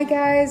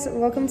guys,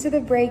 welcome to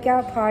the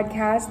Breakout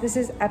Podcast. This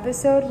is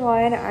episode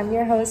 1. I'm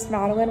your host,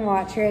 Madeline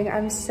Watching.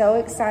 I'm so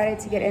excited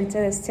to get into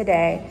this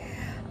today.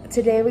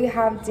 Today we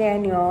have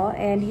Daniel,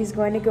 and he's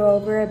going to go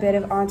over a bit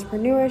of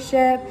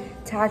entrepreneurship,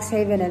 tax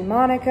haven in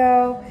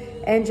Monaco,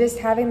 and just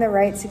having the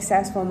right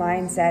successful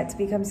mindset to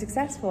become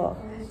successful.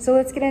 So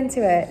let's get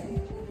into it.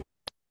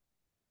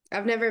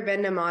 I've never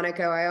been to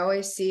Monaco. I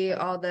always see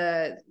all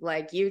the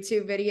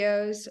YouTube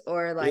videos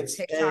or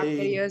TikTok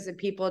videos of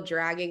people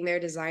dragging their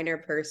designer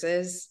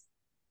purses.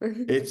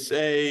 There's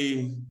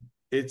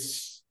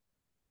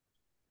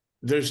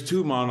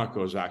two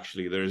Monacos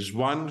actually. There's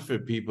one for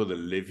people that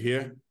live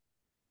here,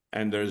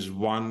 and there's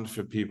one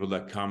for people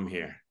that come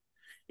here.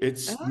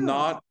 It's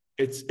a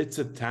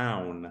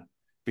town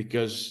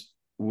because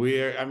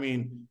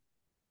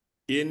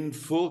in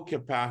full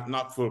capacity,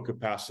 not full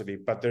capacity,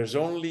 but there's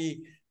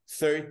only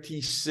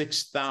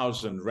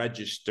 36,000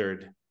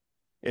 registered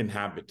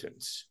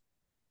inhabitants.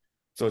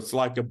 So it's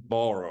like a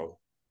borough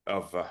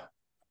of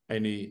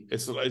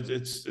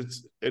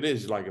it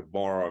is like a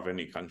borough of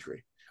any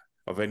country,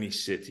 of any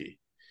city.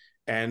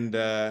 And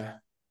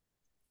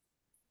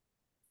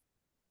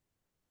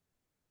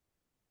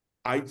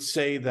I'd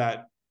say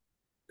that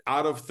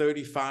out of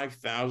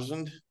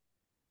 35,000,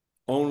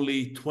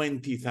 only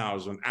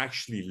 20,000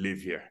 actually live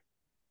here.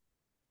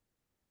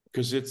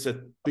 Because it's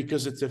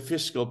a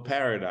fiscal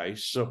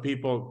paradise. So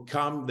people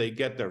come, they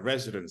get their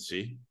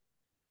residency,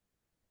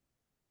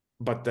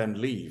 but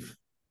then leave.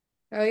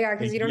 Oh yeah,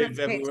 because you don't have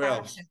to pay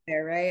taxes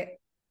there, right?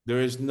 There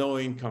is no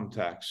income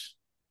tax.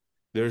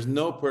 There's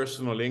no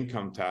personal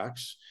income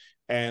tax.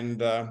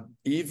 And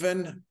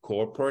even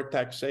corporate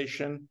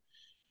taxation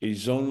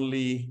is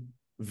only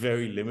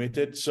very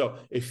limited. So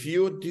if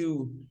you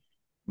do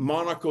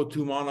Monaco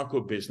to Monaco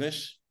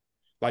business,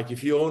 like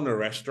if you own a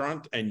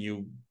restaurant and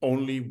you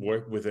only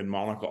work within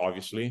Monaco,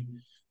 obviously,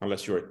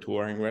 unless you're a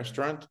touring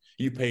restaurant,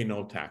 you pay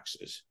no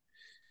taxes.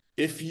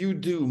 If you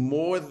do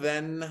more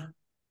than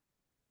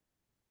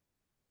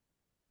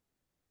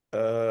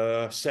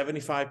if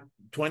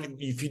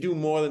you do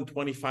more than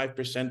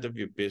 25% of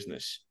your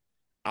business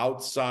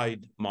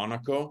outside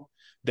Monaco,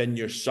 then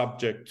you're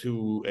subject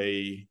to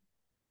a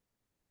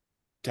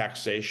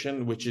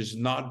taxation, which is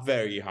not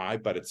very high,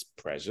 but it's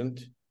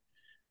present.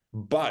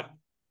 But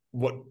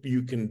what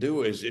you can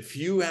do is, if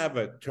you have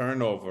a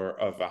turnover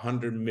of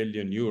 100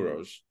 million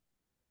euros,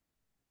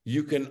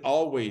 you can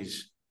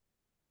always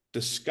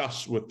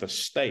discuss with the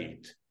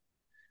state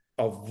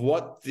of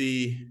what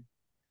the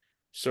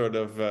sort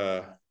of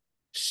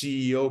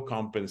CEO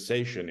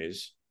compensation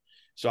is.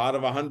 So out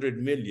of 100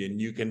 million,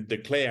 you can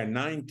declare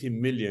 90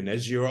 million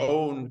as your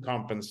own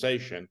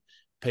compensation,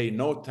 pay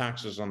no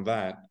taxes on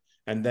that,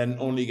 and then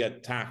only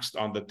get taxed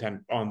on the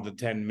 10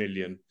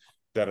 million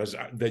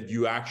that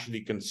you actually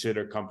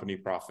consider company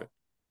profit.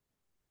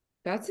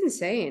 That's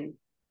insane.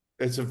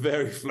 It's a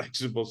very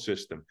flexible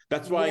system.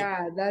 That's why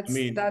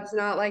that's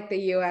not like the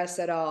US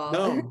at all.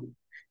 No,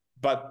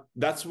 but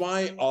that's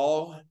why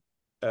all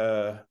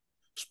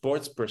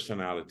sports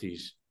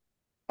personalities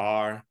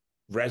are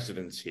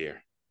residents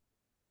here,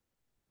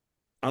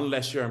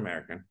 unless you're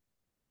American.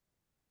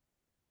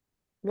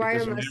 Why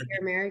unless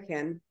you're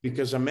American?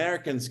 Because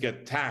Americans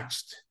get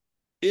taxed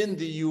in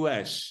the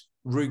US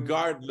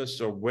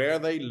regardless of where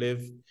they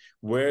live,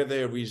 where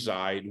they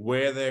reside,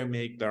 where they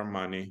make their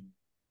money,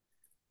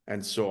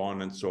 and so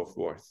on and so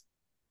forth.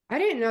 I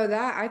didn't know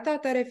that. I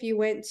thought that if you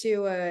went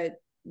to a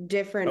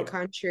different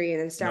country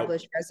and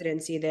established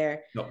residency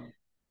there. No.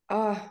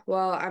 Oh,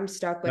 well, I'm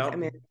stuck with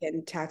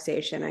American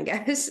taxation, I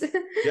guess.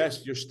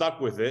 Yes, you're stuck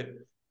with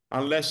it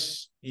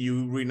unless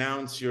you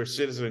renounce your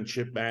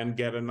citizenship and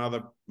get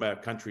another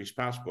country's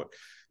passport.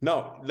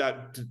 No,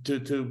 that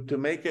to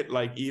make it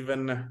like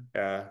even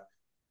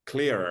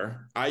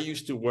clearer, I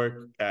used to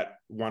work at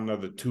one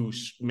of the two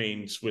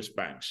main Swiss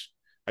banks.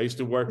 I used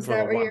to work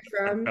for where you're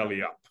from?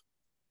 Belly Up.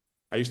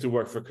 I used to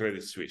work for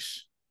Credit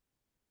Suisse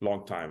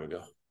long time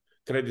ago.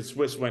 Credit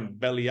Suisse went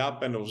belly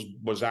up and it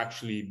was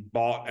actually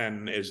bought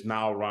and is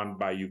now run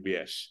by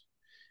UBS.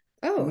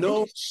 Oh,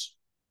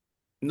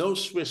 no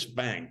Swiss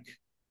bank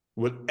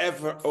would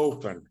ever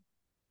open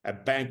a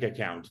bank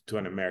account to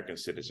an American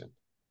citizen.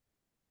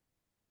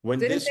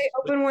 Didn't they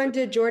open one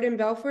to Jordan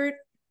Belfort?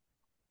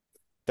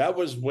 That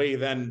was way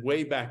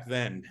back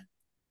then.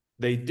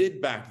 They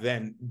did back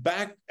then.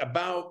 Back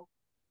about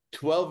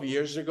 12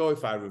 years ago,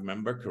 if I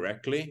remember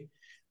correctly,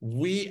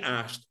 we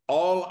asked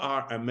all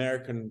our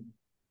American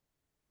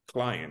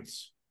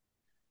clients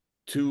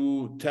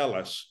to tell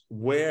us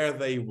where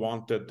they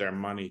wanted their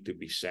money to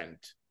be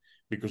sent,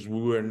 because we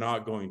were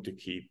not going to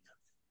keep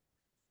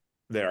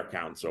their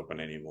accounts open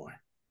anymore.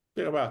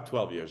 About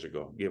 12 years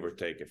ago, give or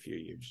take a few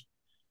years.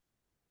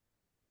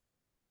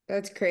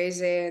 That's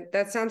crazy.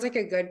 That sounds like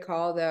a good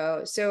call,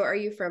 though. So are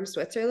you from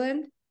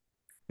Switzerland?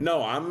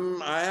 No,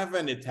 I have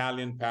an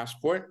Italian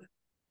passport,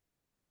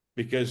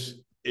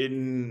 because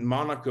in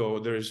Monaco,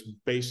 there's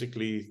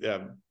basically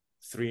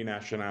 3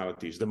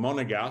 nationalities. The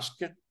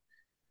Monegasque,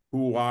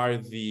 who are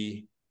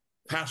the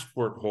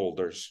passport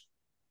holders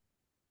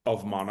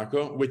of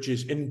Monaco, which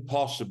is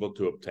impossible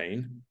to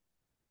obtain.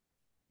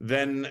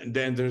 Then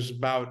there's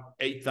about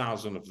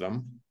 8,000 of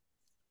them.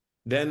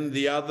 Then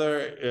the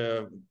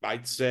other,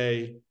 I'd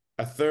say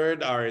a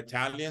third are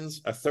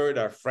Italians, a third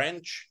are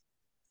French,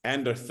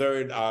 and a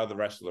third are the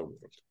rest of the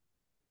world.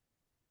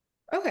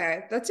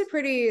 Okay, that's a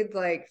pretty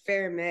like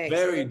fair mix.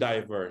 Very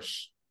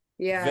diverse.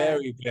 Yeah,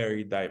 Very,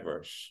 very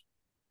diverse.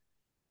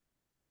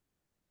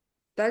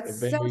 that sounds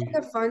Very, like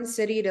a fun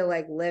city to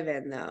like live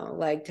in though,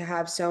 like to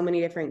have so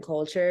many different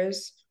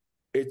cultures.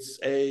 it's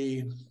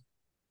a,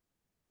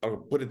 I'll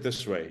put it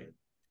this way.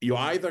 You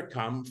either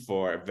come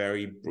for a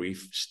very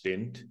brief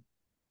stint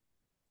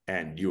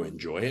and you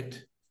enjoy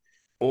it,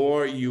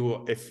 or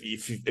you,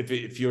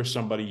 if you're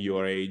somebody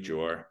your age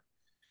or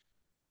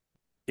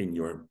in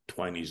your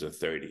 20s or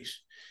 30s,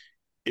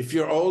 if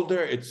you're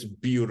older, it's a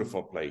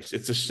beautiful place.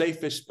 It's the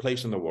safest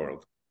place in the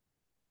world.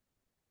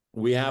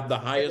 We have the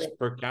highest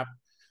per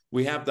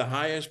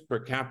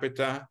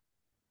capita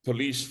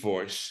police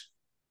force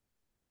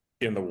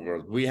in the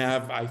world. We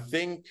have, I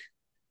think,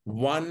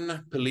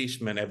 one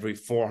policeman every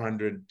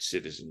 400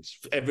 citizens,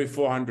 every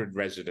 400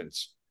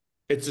 residents.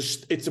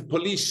 It's a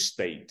police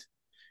state.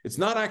 It's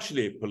not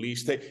actually a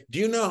police state. Do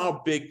you know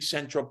how big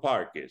Central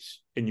Park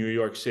is in New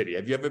York City?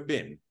 Have you ever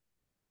been?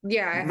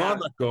 Yeah, I have.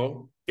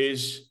 Monaco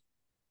is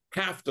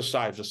half the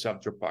size of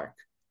Central Park.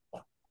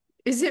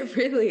 Is it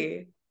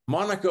really?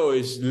 Monaco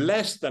is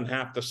less than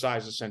half the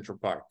size of Central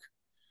Park.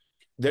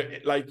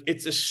 Like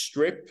it's a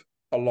strip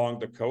along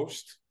the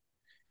coast,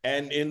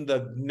 and in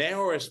the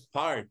narrowest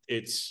part,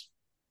 it's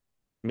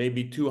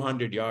maybe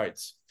 200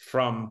 yards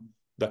from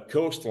the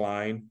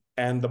coastline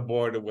and the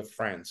border with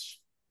France.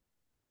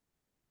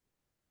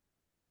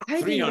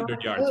 I did not 300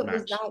 know yards it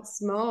was max. that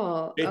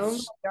small. Oh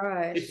It's my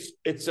gosh.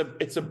 it's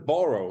a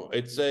borough.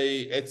 It's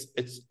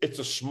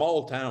a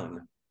small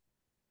town.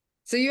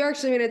 So you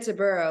actually made it to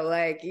Borough.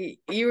 Like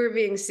you were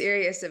being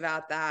serious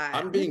about that.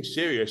 I'm being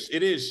serious.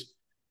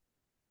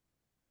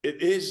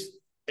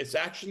 It's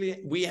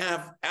actually, we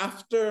have,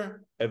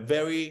 after a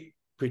very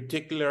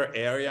particular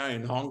area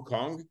in Hong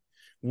Kong,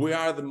 we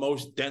are the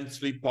most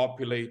densely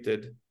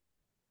populated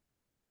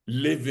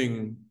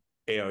living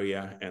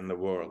area in the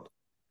world.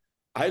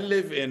 I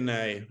live in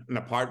an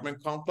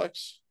apartment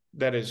complex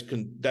that is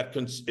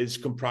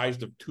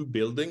comprised of two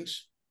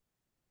buildings,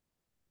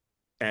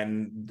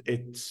 and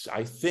it's,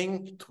 I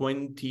think,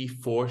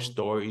 24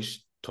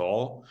 stories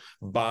tall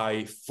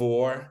by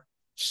four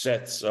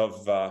sets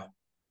of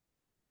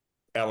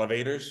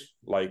elevators,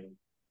 like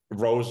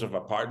rows of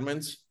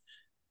apartments.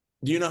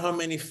 Do you know how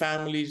many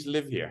families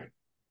live here?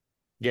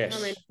 How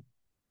many? Yes.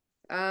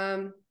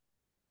 Um,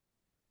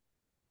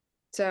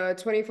 so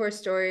 24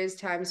 stories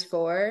times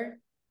four,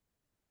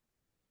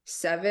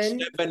 seven.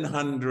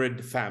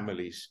 700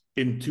 families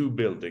in two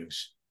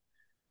buildings.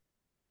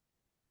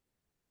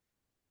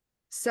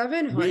 We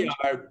 700.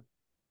 are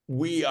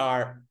we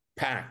are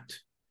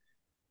packed.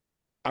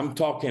 I'm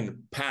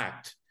talking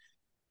packed.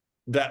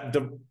 That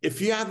the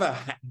if you have a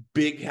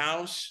big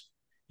house,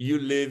 you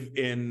live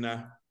in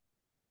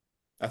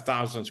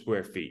 1,000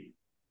 square feet,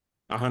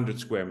 100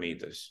 square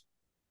meters.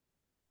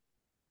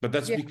 But Yeah.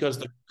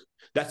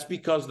 that's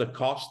because the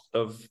cost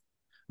of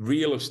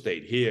real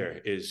estate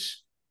here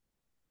is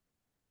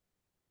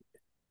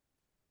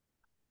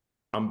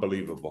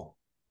unbelievable.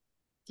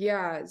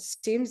 Yeah, it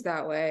seems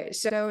that way.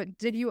 So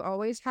did you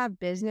always have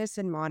business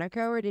in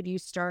Monaco or did you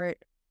start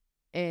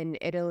in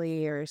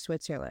Italy or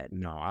Switzerland?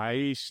 No,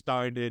 I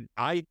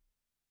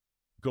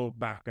go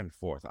back and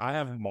forth. I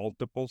have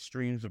multiple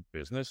streams of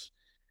business.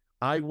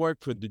 I work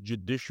for the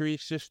judiciary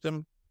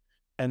system,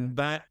 and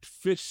that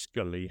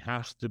fiscally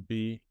has to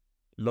be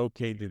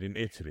located in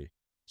Italy.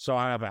 So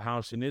I have a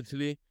house in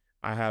Italy.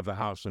 I have a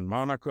house in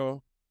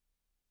Monaco.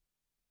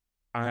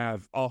 I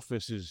have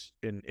offices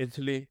in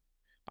Italy.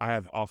 I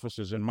have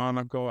offices in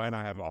Monaco, and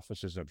I have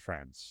offices in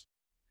France,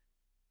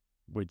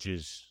 which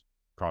is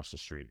across the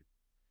street.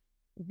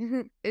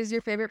 Is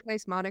your favorite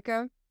place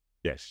Monaco?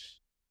 Yes,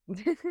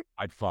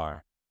 I'd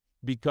far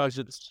because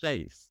it's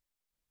safe.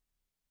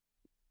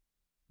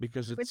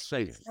 Because When it's did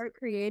you safe. start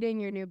creating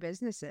your new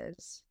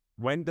businesses?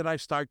 When did I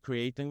start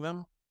creating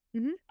them?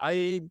 Mhm.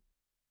 I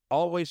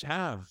always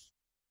have.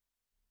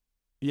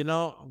 You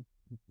know,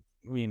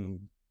 I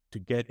mean, to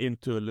get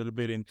into a little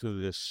bit into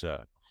this,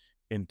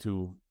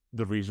 into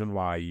the reason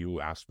why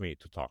you asked me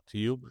to talk to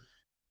you,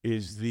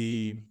 is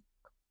you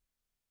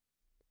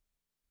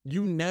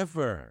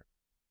never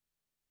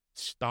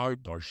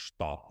start or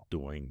stop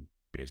doing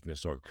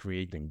business or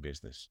creating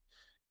business.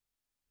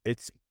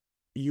 It's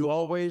you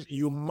always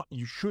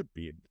you should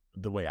be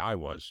the way I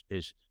was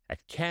is a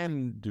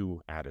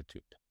can-do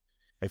attitude.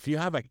 If you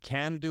have a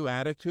can-do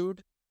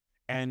attitude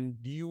and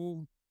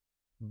you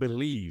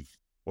believe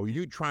or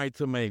you try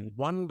to make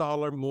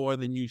 $1 more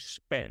than you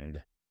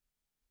spend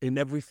in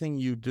everything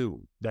you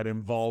do that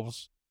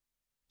involves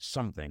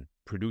something,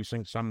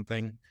 producing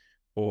something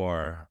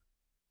or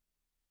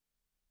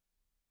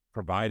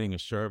providing a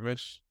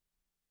service,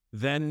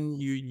 then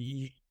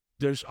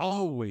there's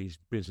always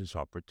business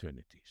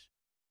opportunities.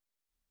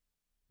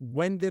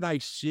 When did I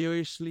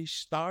seriously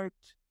start?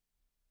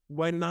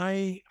 When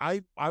I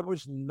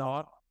was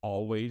not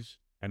always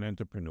an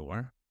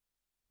entrepreneur.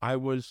 I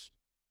was,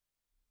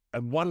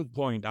 at one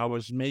point, I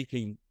was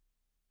making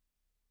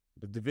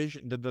the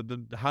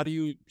division, how do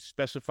you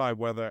specify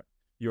whether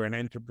you're an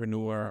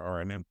entrepreneur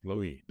or an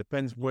employee?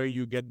 Depends where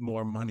you get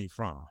more money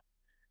from.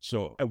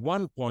 So at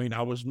one point,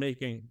 I was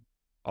making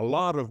a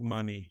lot of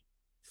money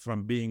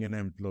from being an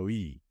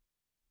employee.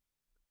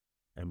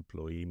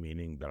 Employee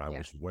meaning that I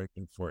was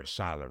working for a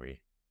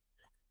salary,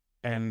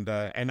 and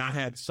I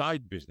had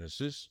side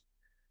businesses,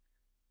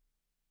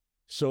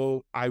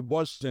 so I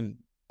wasn't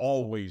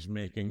always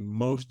making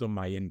most of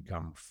my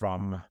income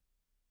from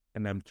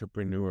an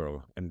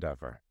entrepreneurial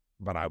endeavor,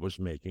 but I was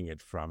making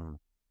it from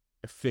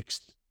a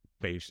fixed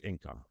base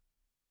income.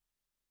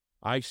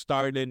 I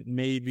started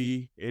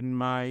maybe in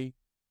my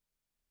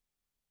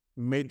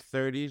mid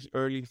 30s,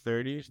 early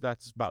 30s.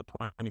 That's about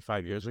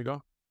 25 years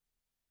ago.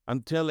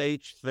 Until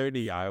age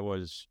 30,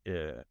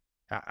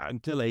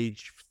 until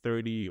age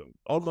 30,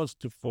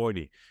 almost to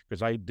 40,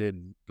 because I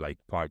did like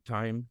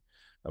part-time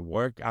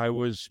work. I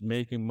was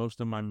making most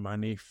of my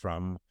money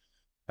from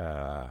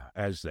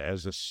as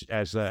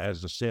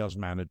a sales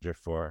manager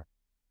for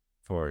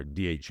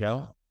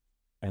DHL,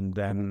 and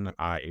then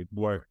I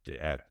worked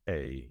at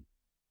a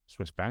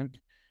Swiss bank.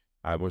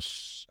 I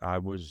was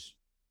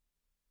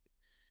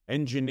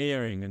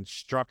engineering and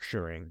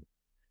structuring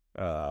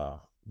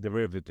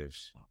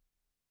derivatives.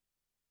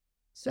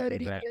 So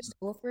did you go to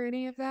school for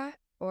any of that?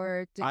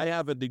 Or I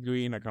have a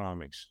degree in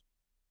economics.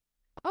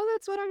 Oh,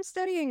 that's what I'm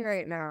studying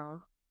right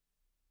now.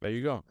 There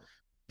you go.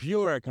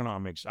 Pure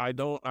economics. I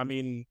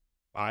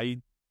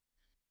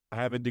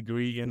have a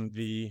degree in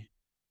the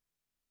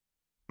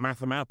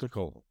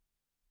mathematical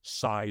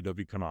side of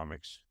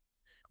economics,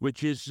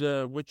 which is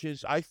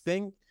I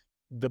think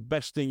the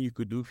best thing you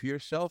could do for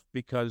yourself,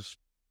 because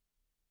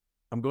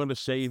I'm going to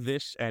say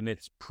this, and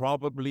it's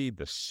probably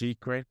the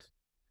secret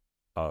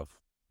of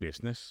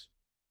business.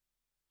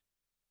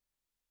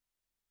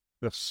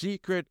 The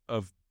secret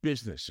of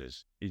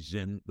businesses is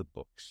in the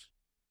books.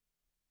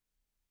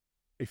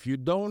 If you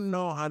don't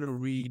know how to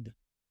read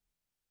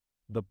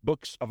the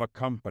books of a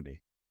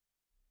company,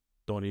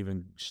 don't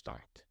even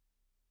start.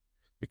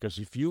 Because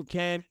if you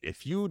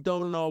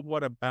don't know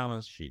what a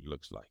balance sheet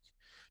looks like,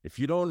 if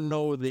you don't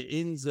know the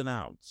ins and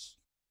outs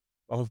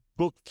of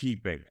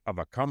bookkeeping of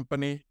a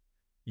company,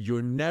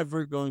 you're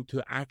never going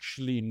to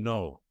actually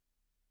know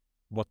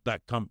what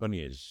that company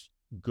is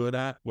good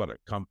at, what a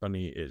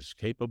company is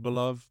capable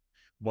of,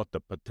 what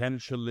the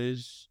potential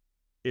is,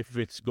 if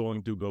it's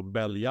going to go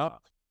belly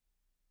up,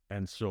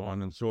 and so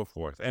on and so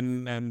forth.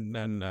 And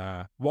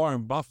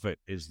Warren Buffett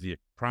is the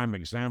prime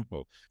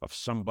example of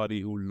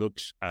somebody who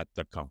looks at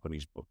the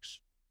company's books.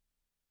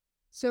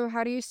 So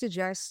how do you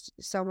suggest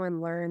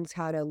someone learns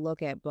how to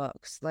look at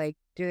books? Like,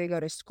 do they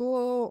go to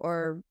school,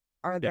 or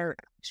are there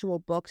actual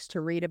books to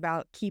read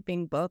about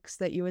keeping books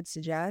that you would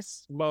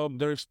suggest? Well,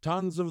 there's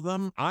tons of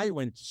them. I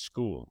went to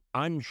school.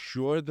 I'm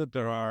sure that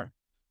there are,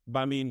 but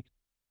I mean,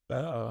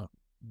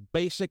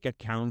 basic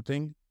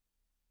accounting,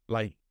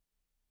 like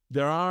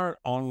there are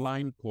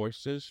online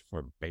courses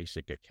for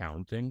basic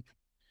accounting,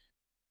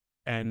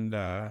 and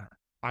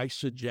I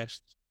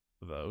suggest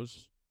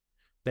those.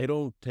 They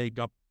don't take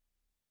up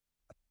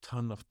a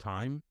ton of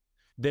time.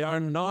 They are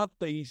not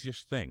the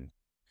easiest thing,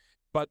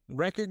 but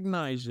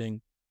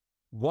recognizing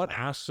what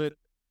asset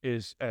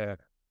is a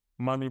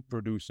money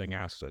producing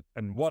asset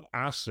and what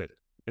asset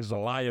is a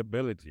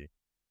liability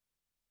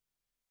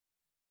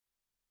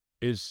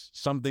is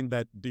something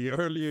that the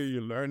earlier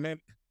you learn it,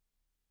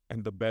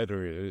 and the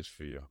better it is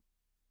for you.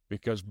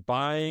 Because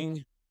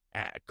buying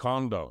a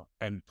condo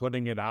and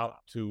putting it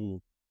out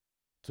to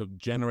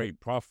generate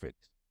profit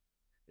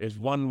is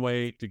one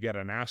way to get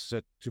an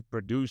asset to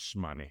produce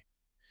money.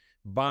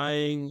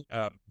 Buying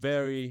a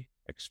very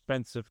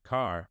expensive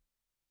car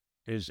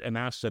is an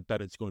asset that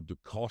it's going to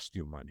cost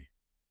you money.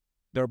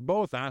 They're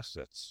both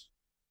assets,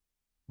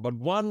 but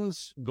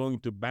one's going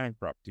to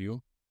bankrupt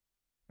you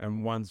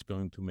and one's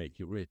going to make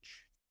you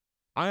rich.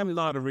 I am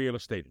not a real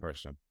estate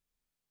person.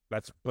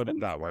 Let's put it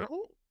that way.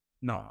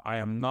 No, I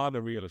am not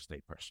a real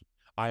estate person.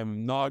 I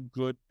am not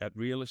good at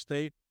real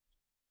estate.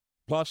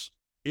 Plus,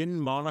 in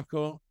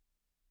Monaco,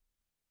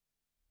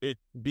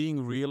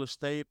 being real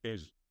estate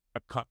is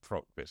a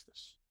cutthroat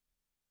business.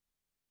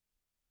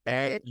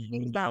 And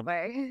It's that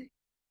way.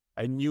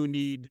 And you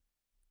need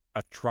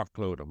a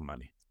truckload of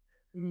money.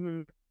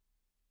 Mm-hmm.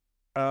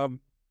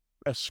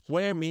 A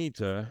square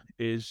meter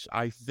is,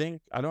 I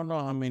think, I don't know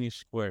how many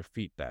square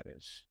feet that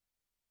is.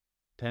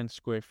 10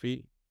 square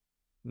feet?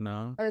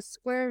 No. A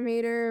square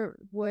meter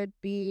would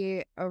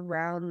be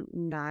around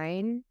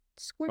 9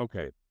 square.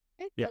 Okay.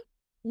 Yeah.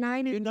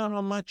 9. You know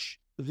how much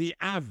the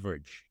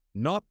average,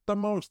 not the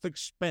most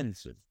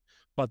expensive,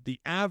 but the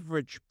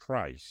average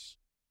price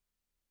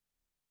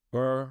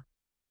per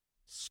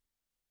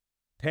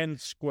 10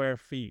 square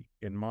feet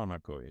in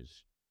Monaco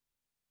is?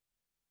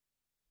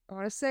 I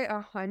want to say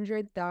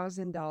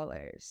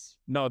 $100,000.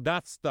 No,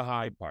 that's the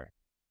high part.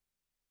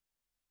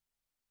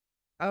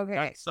 Okay.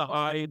 That's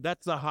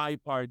the high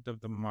part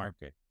of the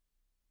market.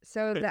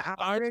 So it the starts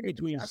average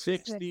between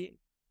 60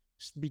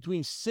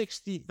 between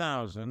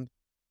 $60,000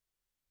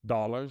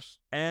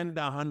 and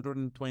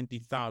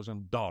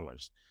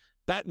 $120,000.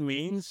 That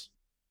means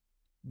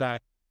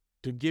that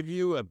to give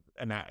you a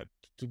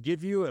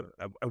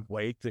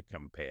way to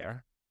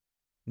compare,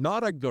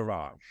 not a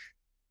garage,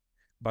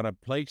 but a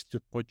place to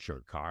put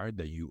your car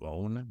that you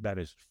own that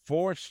is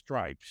 4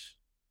 stripes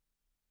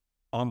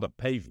on the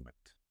pavement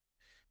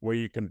where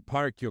you can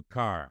park your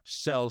car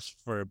sells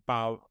for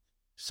about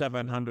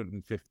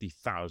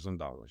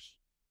 $750,000.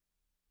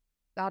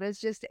 That is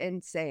just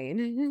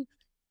insane.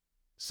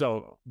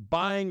 So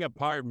buying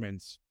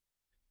apartments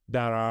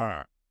that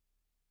are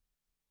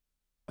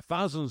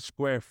 1,000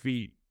 square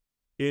feet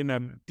in a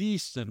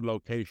decent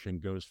location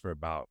goes for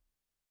about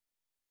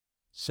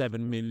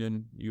 $7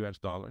 million US.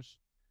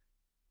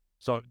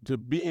 So to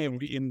be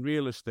in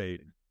real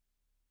estate,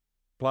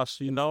 plus,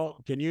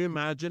 can you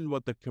imagine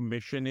what the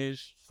commission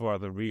is for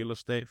the real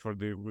estate for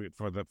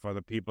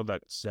the people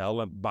that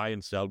sell and buy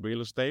and sell real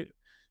estate?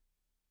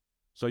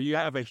 So you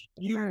have a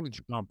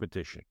huge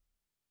competition.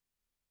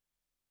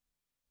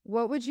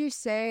 What would you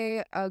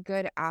say a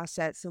good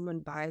asset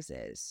someone buys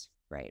is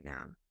right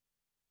now?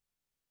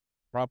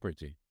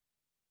 Property.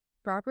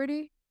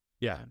 Property?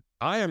 Yeah.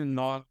 I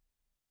don't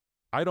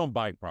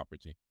buy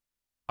property.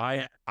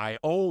 I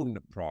own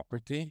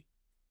property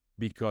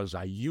because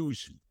I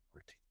use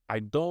property. I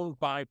don't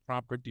buy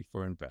property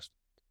for investment.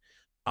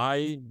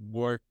 I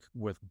work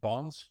with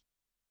bonds.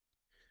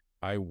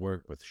 I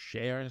work with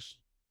shares.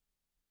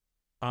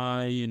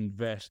 I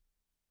invest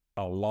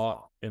a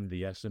lot in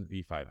the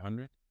S&P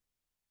 500.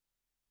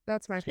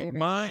 That's my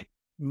favorite.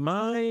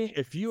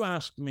 If you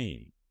ask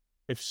me,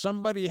 if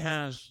somebody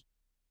has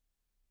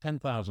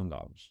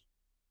 $10,000,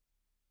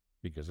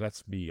 because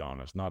let's be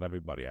honest, not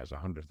everybody has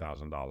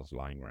 $100,000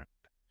 lying around.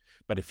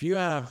 But if you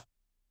have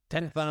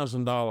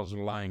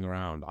 $10,000 lying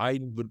around, I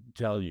would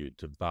tell you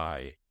to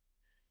buy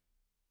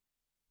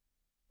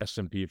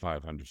S&P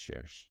 500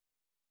 shares.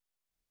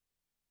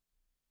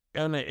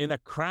 And in a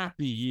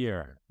crappy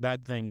year,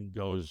 that thing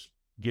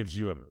gives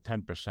you a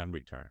 10%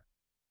 return.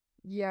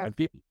 Yeah.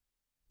 And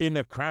in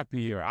a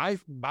crappy year,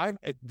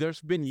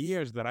 there's been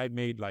years that I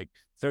made like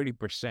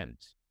 30%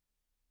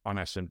 on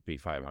S&P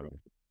 500.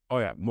 Oh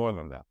yeah, more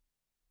than that.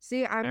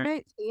 See, I'm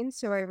 19,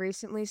 so I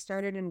recently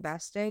started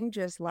investing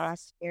just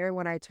last year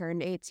when I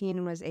turned 18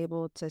 and was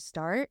able to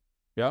start.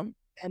 Yeah.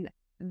 And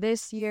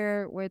this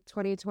year with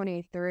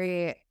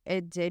 2023,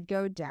 it did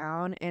go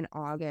down in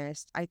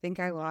August. I think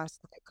I lost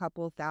a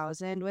couple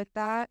thousand with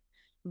that,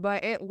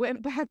 but it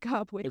went back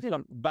up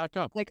within back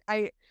up. Like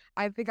I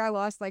think I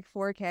lost like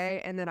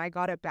 4K and then I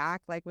got it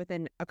back like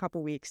within a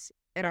couple weeks.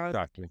 And I was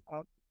exactly.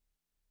 Oh,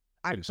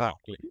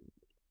 exactly.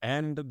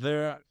 And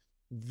the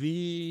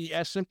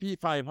S&P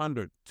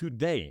 500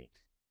 today,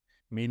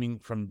 meaning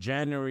from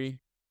January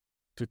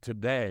to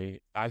today,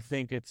 I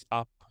think it's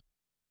up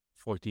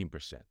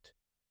 14%.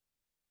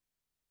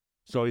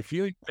 So if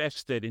you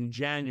invested in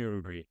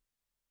January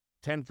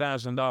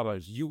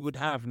 $10,000, you would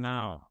have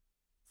now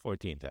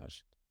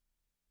 $14,000.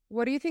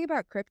 What do you think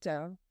about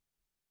crypto?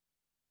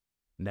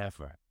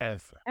 Never,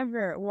 ever.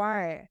 Ever.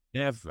 Why?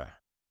 Never.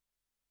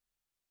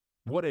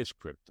 What is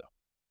crypto?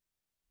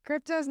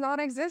 Crypto's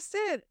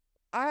non-existent.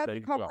 I have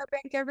to call my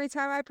bank every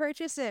time I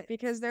purchase it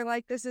because they're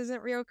like, this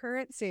isn't real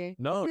currency.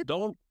 No,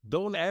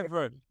 don't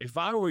ever. If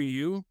I were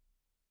you,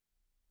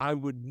 I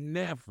would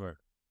never.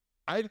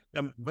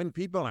 When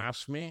people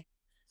ask me,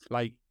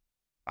 like,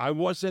 I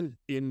wasn't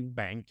in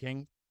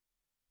banking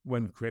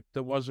when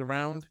crypto was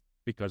around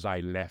because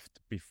I left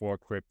before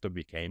crypto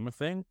became a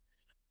thing.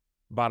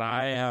 But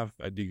I have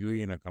a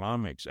degree in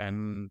economics,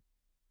 and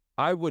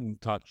I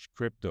wouldn't touch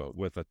crypto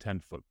with a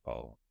 10-foot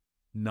pole.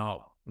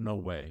 No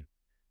way.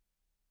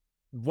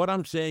 What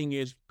I'm saying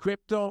is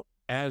crypto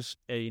as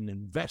an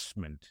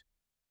investment,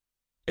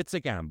 it's a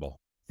gamble.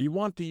 You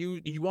want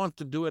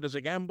to do it as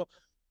a gamble,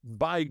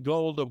 buy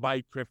gold or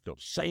buy crypto,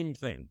 same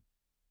thing.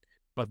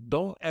 But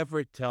don't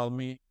ever tell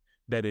me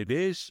that it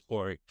is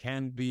or it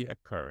can be a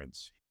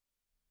currency.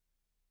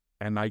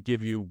 And I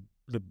give you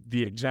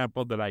the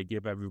example that I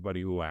give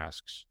everybody who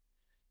asks.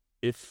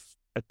 If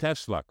a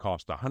Tesla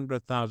cost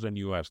 $100,000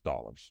 US,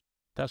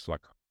 Tesla,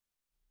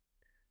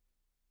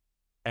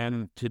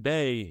 and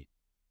today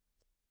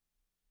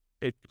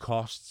it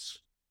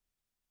costs,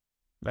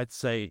 let's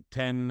say,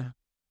 10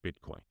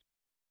 Bitcoin.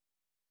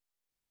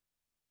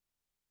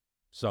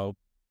 So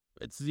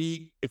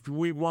if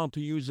we want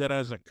to use it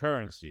as a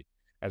currency,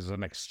 as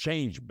an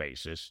exchange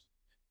basis,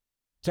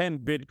 10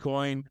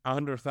 Bitcoin,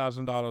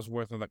 $100,000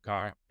 worth of the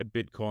car, a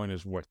Bitcoin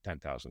is worth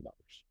 $10,000.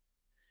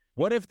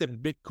 What if the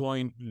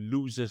Bitcoin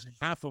loses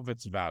half of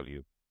its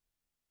value?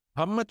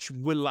 How much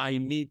will I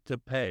need to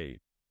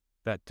pay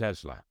that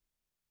Tesla?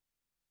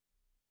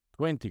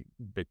 20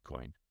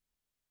 Bitcoin,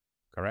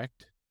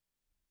 correct?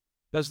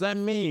 Does that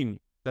mean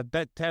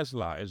that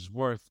Tesla is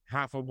worth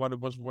half of what it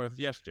was worth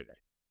yesterday?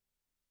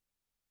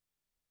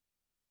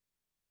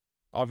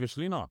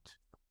 Obviously not.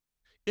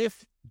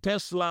 If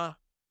Bitcoin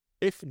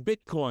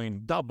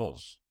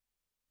doubles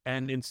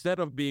And instead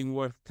of being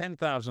worth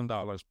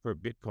 $10,000 per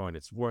Bitcoin,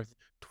 it's worth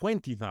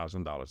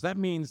 $20,000. That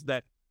means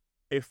that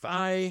if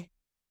I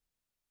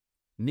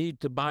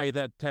need to buy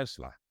that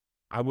Tesla,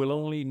 I will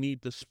only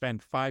need to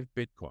spend 5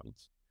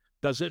 Bitcoins.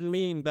 Does it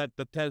mean that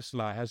the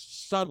Tesla has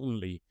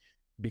suddenly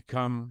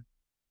become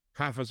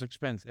half as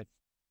expensive?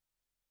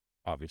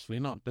 Obviously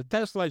not. The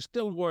Tesla is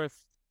still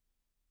worth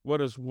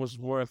what was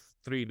worth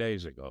 3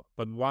 days ago.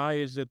 But why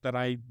is it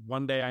that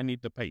one day I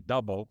need to pay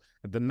double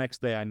and the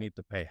next day I need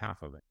to pay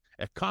half of it?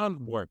 It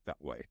can't work that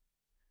way.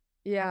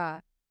 Yeah.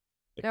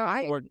 It No,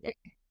 can't work.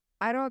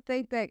 I don't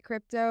think that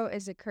crypto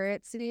is a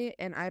currency,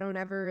 and I don't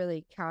ever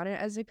really count it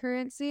as a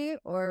currency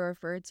or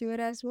refer to it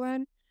as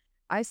one.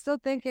 I still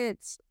think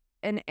it's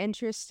an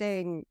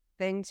interesting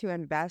thing to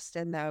invest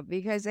in, though,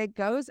 because it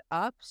goes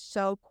up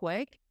so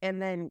quick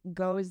and then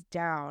goes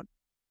down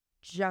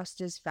just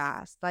as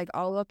fast. Like,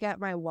 I'll look at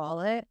my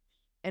wallet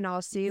and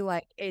I'll see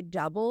like it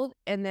doubled,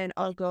 and then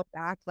I'll go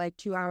back like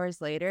 2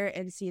 hours later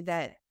and see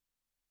that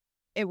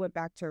it went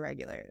back to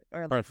regular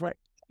or like what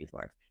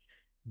before.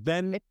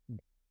 Then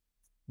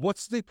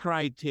what's the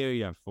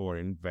criteria for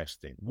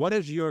investing? What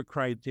is your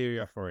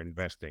criteria for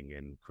investing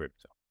in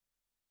crypto?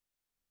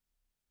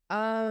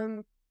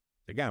 The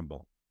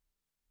gamble.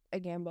 A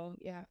gamble,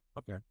 yeah.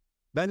 Okay.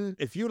 Then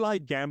if you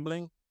like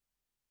gambling,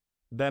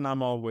 then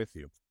I'm all with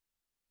you.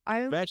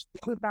 I invest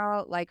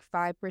about like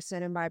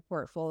 5% of my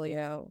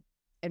portfolio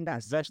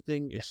investing.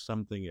 Investing is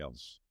something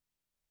else.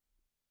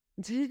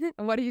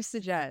 What do you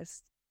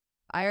suggest?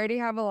 I already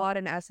have a lot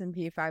in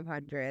S&P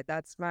 500.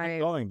 That's my... Keep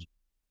going.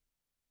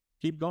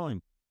 Keep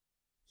going.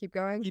 Keep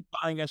going? Keep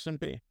buying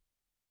S&P.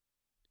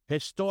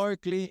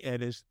 Historically,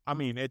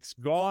 it's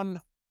gone.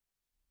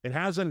 It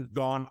hasn't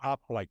gone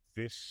up like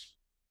this,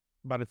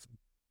 but it's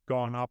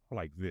gone up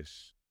like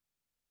this.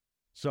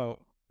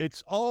 So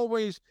it's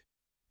always,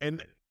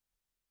 and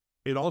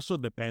it also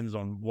depends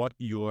on what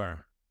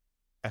your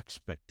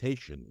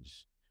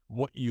expectations,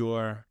 what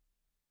your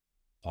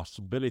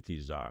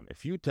possibilities are.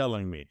 If you're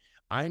telling me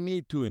I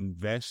need to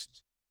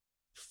invest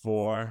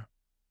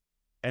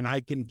and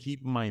I can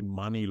keep my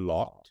money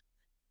locked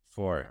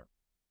for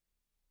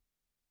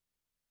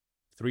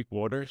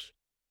 3/4,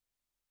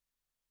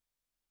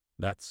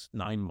 that's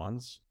 9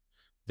 months,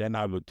 then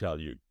I would tell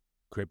you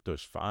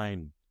crypto's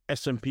fine.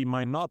 S&P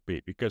might not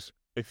be, because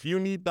if you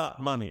need that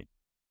money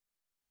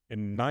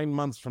in 9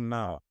 months from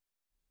now,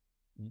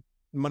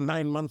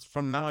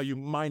 you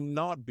might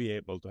not be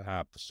able to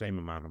have the same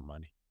amount of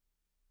money.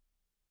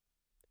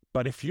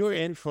 But if you're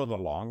in for the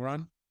long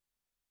run,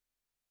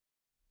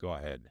 go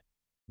ahead.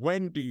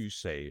 When do you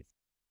save?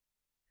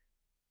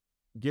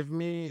 Give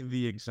me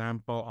the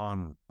example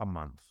on a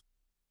month.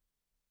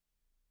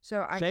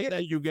 So say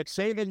that you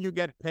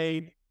get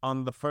paid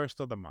on the first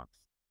of the month.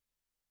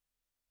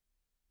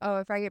 Oh,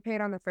 if I get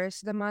paid on the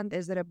first of the month,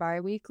 is it a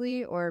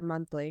bi-weekly or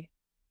monthly?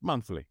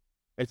 Monthly.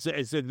 It's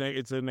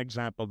an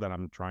example that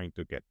I'm trying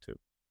to get to.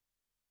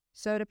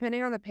 So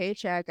depending on the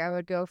paycheck, I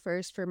would go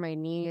first for my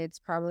needs,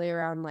 probably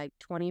around like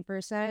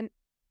 20%,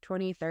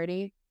 20,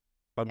 30.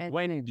 But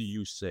when do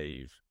you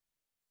save?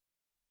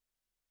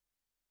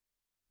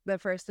 The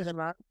first of the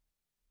month.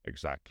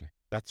 Exactly.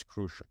 That's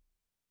crucial.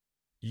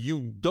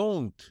 You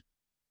don't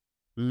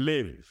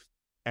live,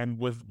 and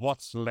with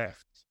what's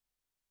left,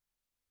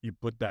 you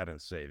put that in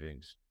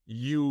savings.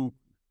 You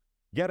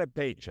get a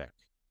paycheck.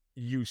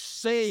 You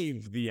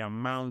save the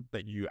amount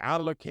that you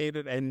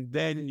allocated, and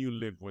then you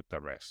live with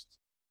the rest.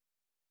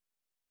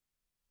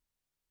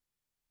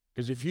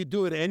 Because if you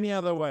do it any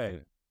other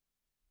way,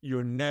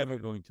 you're never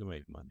going to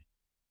make money.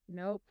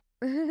 Nope,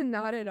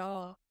 not at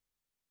all.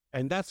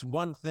 And that's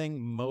one thing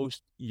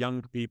most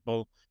young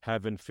people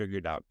haven't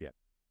figured out yet.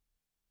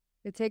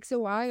 It takes a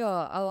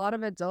while. A lot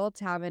of adults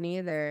haven't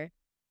either.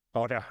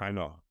 Oh, yeah, I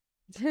know.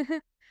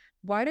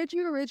 Why did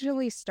you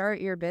originally start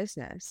your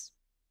business?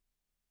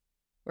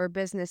 Or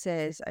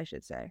businesses, I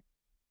should say.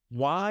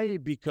 Why?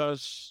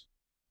 Because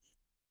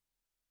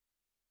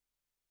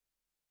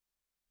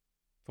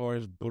for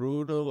as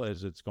brutal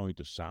as it's going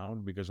to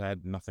sound, because I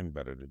had nothing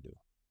better to do.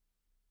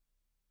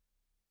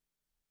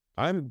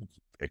 I'm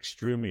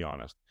extremely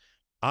honest.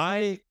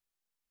 I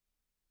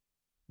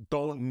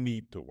don't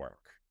need to work.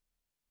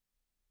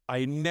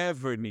 I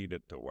never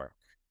needed to work,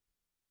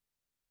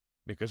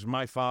 because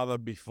my father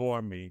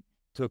before me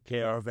took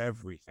care of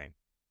everything.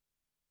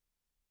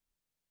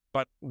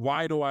 But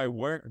why do I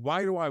work?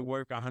 Why do I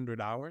work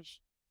 100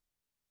 hours?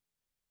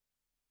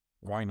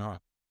 Why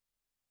not?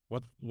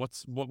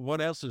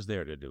 What else is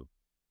there to do?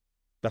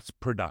 That's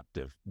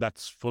productive.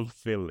 That's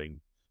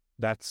fulfilling.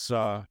 That's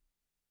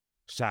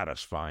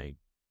satisfying.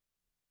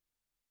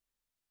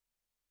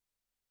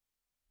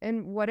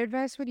 And what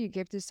advice would you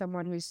give to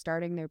someone who's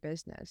starting their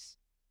business?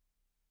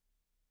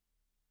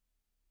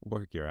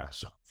 Work your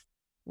ass off.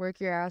 Work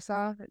your ass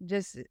off?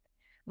 Just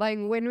like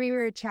when we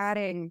were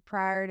chatting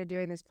prior to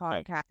doing this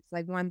podcast,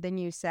 like one thing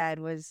you said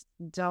was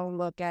don't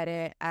look at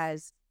it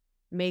as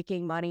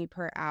making money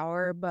per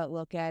hour, but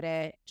look at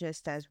it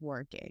just as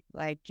working.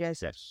 Like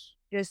just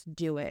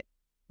do it.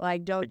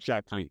 Like don't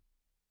exactly.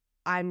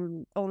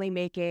 I'm only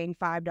making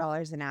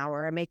 $5 an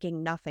hour. I'm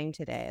making nothing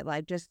today.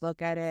 Like, just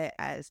look at it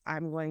as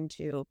I'm going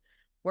to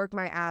work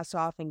my ass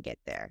off and get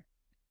there.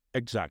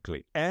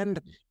 Exactly.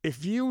 And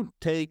if you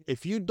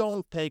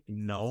don't take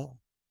no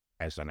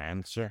as an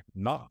answer,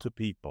 not to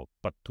people,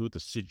 but to the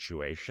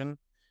situation,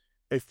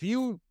 if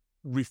you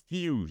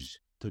refuse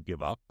to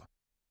give up,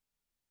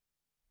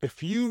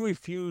 if you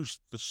refuse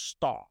to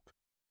stop,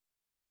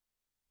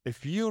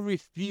 if you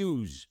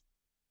refuse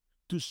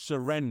to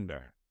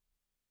surrender,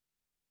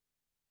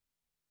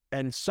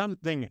 and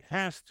something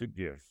has to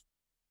give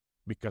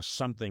because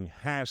something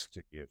has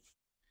to give,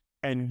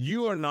 and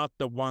you are not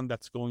the one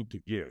that's going to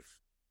give,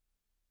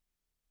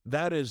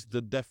 that is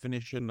the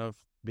definition of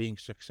being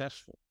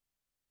successful.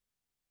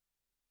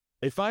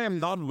 If I am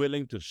not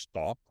willing to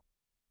stop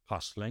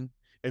hustling,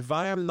 if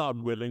I am not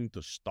willing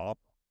to stop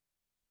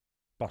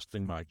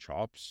busting my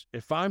chops,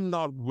 if I'm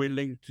not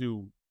willing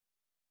to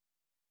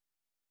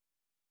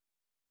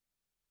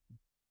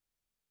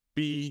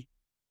be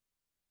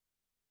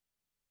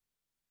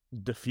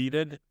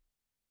defeated,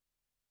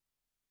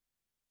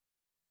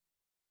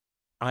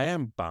 I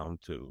am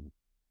bound to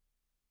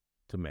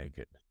make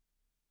it.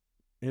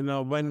 You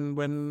know,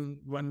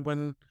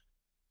 when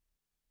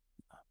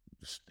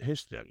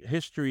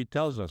history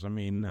tells us, I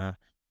mean,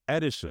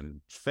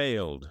 Edison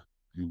failed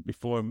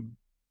before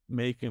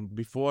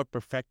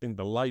perfecting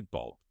the light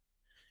bulb.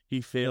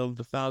 He failed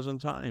 1,000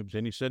 times,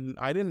 and he said,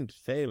 "I didn't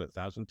fail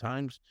 1,000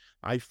 times.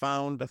 I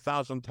found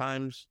 1,000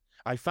 times.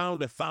 I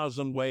found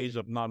 1,000 ways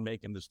of not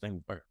making this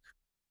thing work."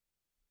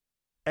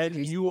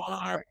 And you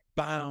are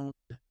bound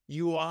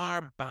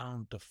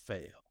to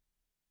fail.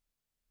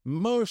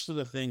 Most of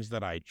the things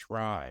that I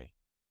try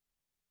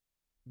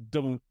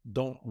don't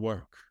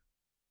work.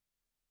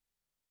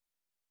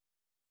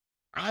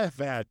 I've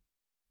had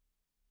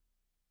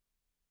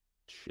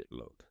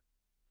shitload.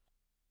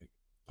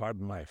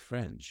 Pardon my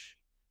French.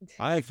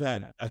 I've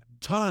had a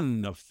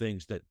ton of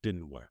things that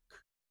didn't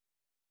work.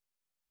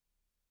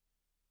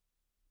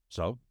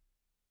 So,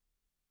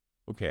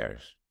 who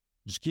cares?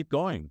 Just keep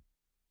going.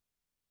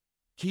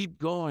 Keep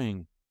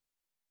going.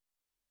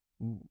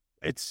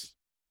 It's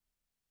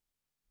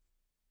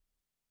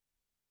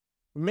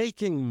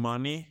making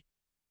money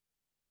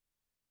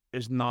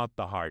is not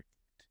the hard.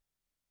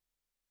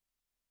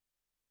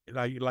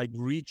 Like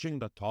reaching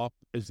the top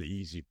is the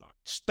easy part.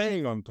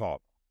 Staying on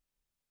top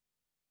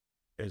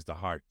is the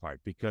hard part,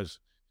 because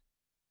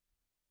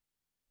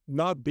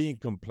not being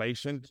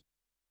complacent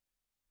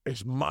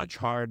is much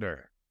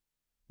harder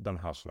than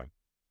hustling,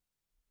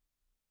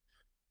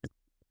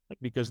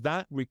 because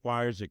that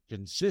requires a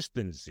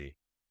consistency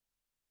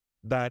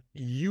that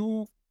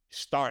you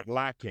start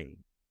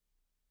lacking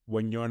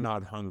when you're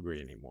not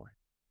hungry anymore.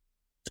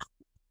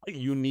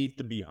 You need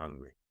to be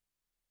hungry.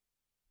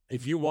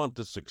 If you want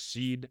to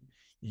succeed,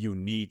 you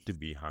need to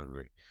be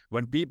hungry.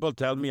 When people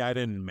tell me I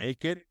didn't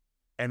make it,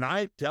 and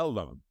I tell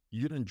them,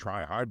 you didn't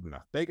try hard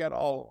enough, they get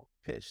all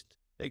pissed.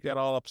 They get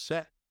all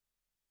upset.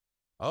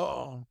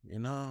 Oh,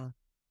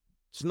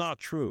 it's not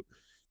true.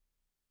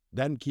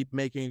 Then keep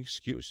making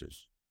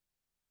excuses.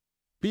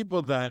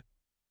 People that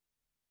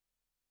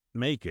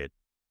make it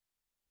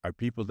are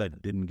people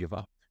that didn't give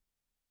up.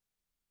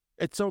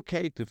 It's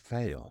okay to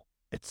fail.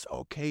 It's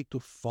okay to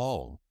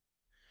fall.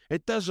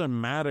 It doesn't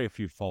matter if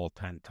you fall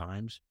 10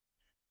 times,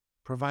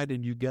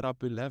 provided you get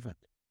up 11.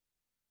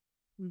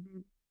 Mm-hmm.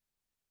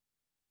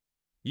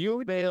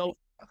 You fail.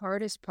 The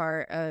hardest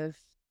part of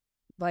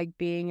like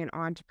being an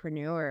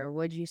entrepreneur,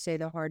 would you say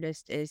the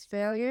hardest is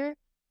failure,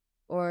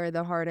 or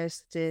the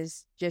hardest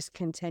is just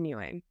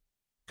continuing?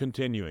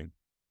 Continuing.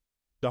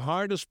 The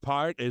hardest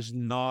part is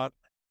not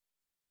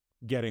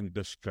getting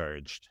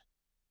discouraged.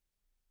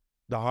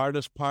 The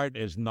hardest part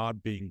is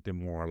not being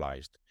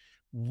demoralized,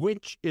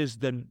 which is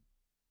the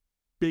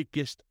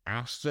biggest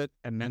asset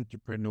an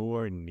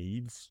entrepreneur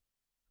needs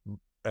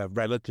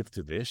relative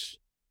to this.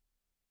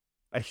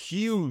 A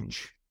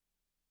huge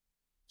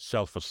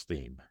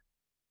self-esteem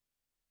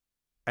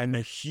and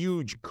a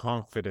huge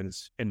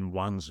confidence in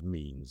one's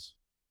means,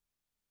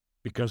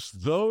 because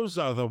those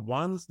are the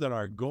ones that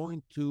are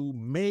going to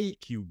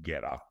make you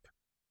get up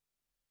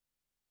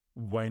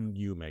when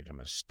you make a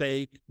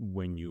mistake,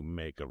 when you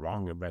make a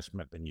wrong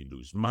investment and you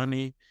lose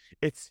money.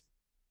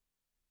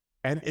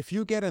 And if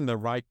you get in the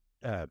right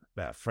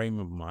frame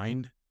of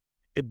mind,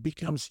 it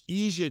becomes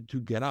easier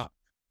to get up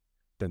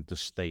than to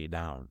stay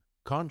down.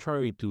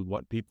 Contrary to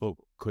what people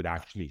could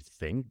actually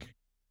think,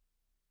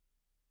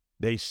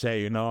 they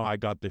say, I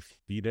got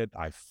defeated,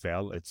 I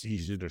fell, it's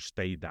easier to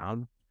stay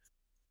down.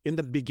 In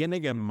the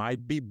beginning, it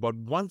might be, but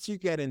once you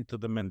get into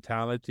the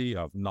mentality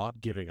of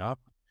not giving up,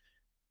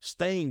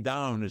 staying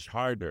down is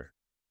harder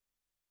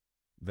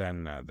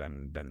than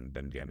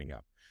getting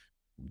up.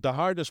 The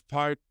hardest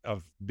part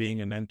of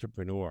being an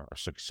entrepreneur, a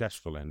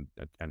successful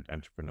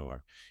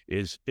entrepreneur,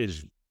 is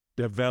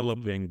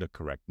developing the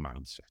correct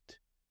mindset.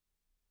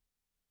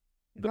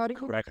 How do you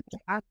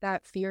combat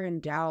that fear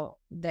and doubt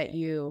that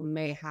you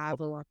may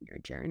have along your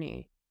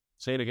journey?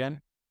 Say it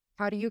again.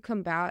 How do you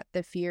combat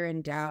the fear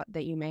and doubt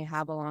that you may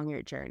have along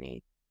your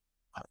journey?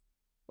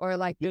 Or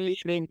like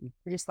Deleting.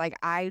 just like,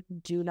 I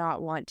do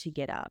not want to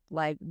get up.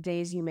 Like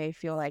days you may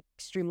feel like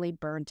extremely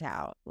burnt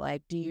out.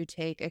 Like, do you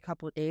take a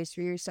couple of days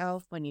for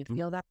yourself when you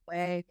feel that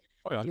way?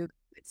 Oh yeah. Do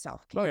Oh yeah.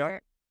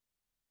 self-care?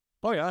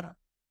 Oh yeah.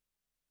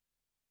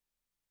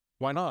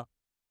 Why not?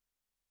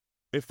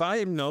 If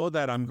I know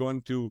that I'm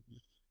going to,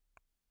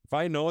 if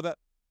I know that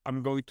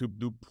I'm going to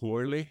do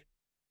poorly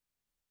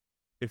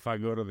if I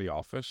go to the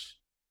office,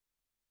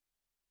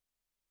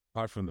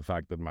 apart from the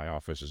fact that my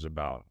office is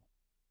about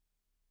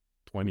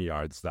 20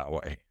 yards that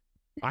way.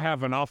 I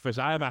have an office,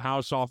 I have a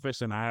house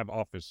office, and I have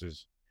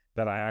offices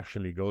that I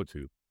actually go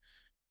to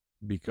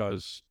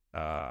because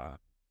how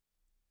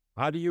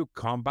do you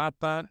combat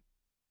that?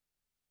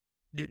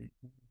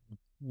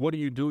 What do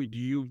you do? Do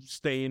you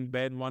stay in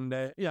bed one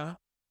day? Yeah,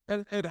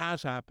 it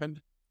has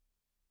happened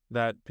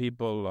that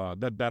people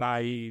that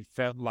I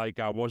felt like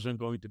I wasn't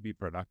going to be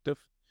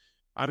productive.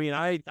 I mean,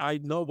 I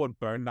know what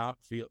burnout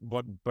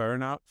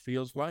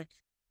feels like,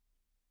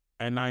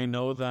 and I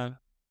know that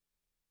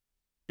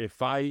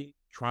if I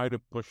try to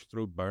push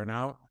through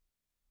burnout,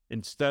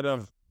 instead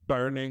of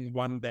burning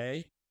one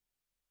day,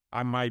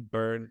 I might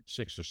burn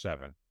 6 or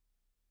 7,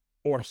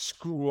 or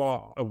screw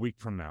up a week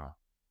from now.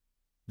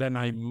 Then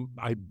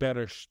I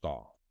better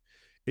stop.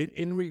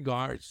 In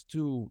regards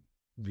to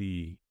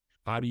the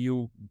how do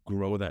you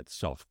grow that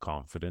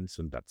self-confidence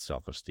and that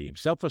self-esteem?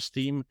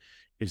 Self-esteem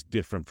is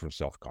different from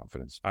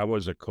self-confidence. I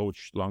was a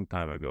coach long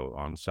time ago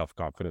on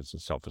self-confidence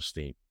and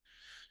self-esteem.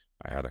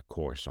 I had a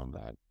course on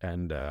that.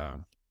 And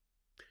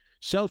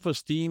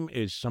self-esteem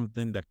is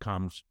something that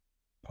comes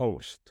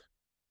post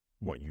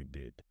what you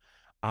did.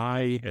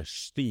 I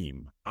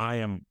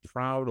am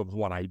proud of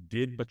what I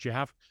did, but you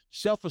have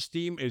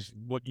self-esteem is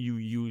what you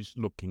use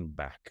looking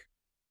back.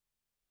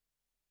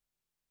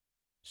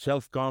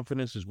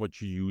 Self-confidence is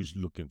what you use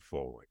looking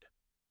forward.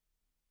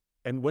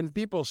 And when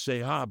people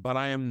say, but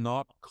I am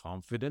not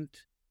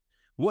confident,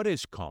 what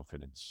is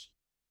confidence?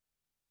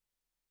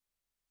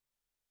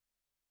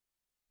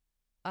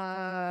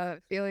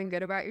 Feeling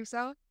good about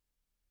yourself?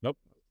 Nope.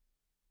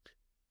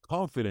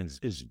 Confidence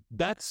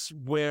that's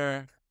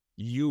where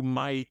you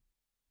might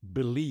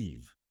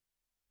believe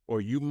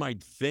or you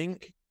might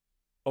think,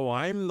 oh,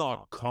 I'm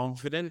not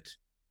confident,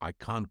 I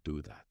can't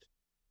do that.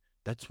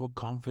 That's what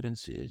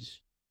confidence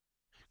is.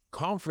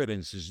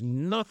 Confidence is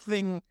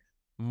nothing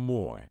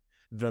more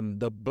than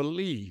the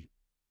belief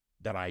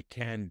that I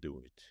can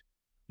do it.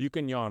 You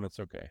can yawn, it's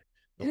okay.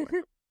 Don't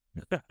worry.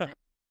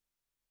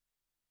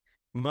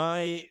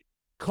 My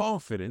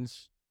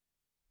confidence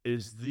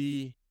is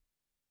the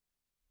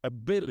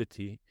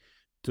ability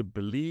to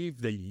believe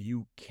that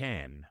you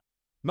can.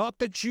 Not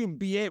that you'll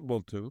be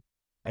able to,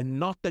 and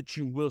not that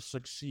you will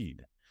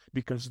succeed,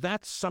 because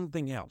that's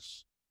something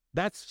else.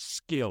 That's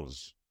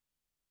skills.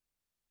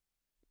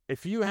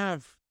 If you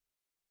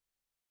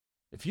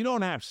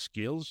don't have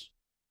skills,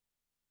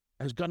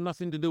 it's got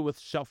nothing to do with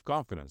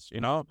self-confidence.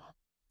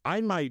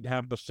 I might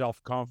have the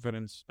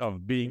self-confidence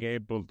of being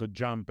able to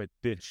jump a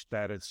ditch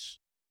that is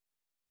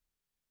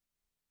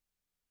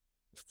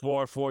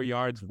 4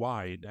 yards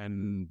wide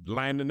and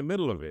land in the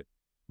middle of it.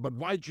 But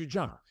why'd you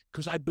jump?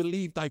 Because I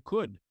believed I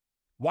could.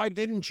 Why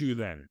didn't you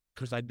then?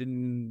 Because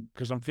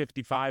I'm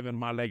 55 and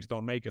my legs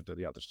don't make it to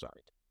the other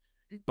side.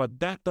 But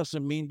that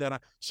doesn't mean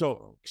that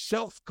so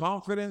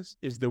self-confidence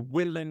is the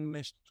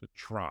willingness to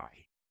try.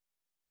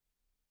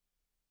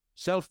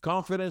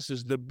 Self-confidence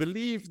is the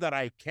belief that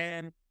I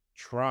can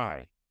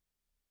try.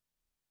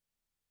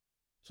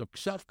 So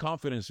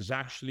self-confidence is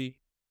actually,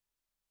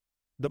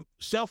 the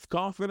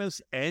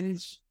self-confidence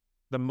ends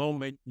the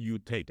moment you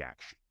take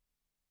action.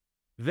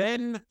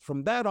 Then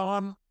from that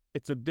on,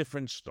 it's a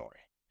different story.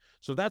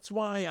 So that's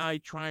why I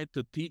try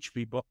to teach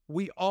people,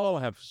 we all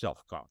have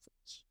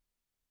self-confidence.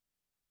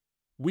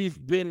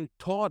 We've been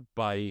taught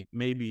by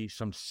maybe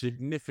some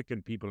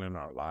significant people in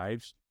our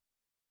lives,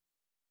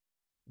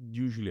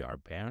 usually our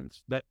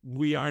parents, that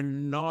we are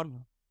not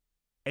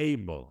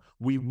able,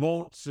 we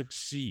won't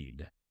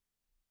succeed.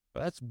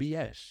 But that's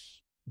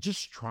BS.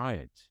 Just try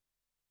it.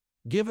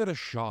 Give it a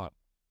shot.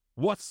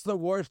 What's the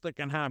worst that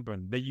can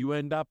happen? That you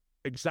end up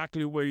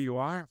exactly where you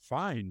are?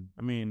 Fine.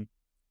 I mean,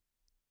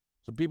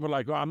 so people are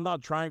like, oh, I'm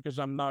not trying because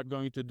I'm not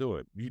going to do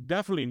it. You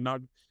definitely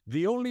not.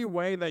 The only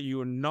way that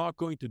you're not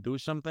going to do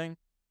something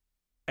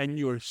and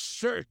you're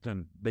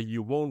certain that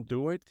you won't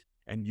do it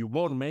and you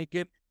won't make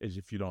it is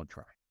if you don't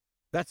try.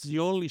 That's the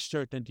only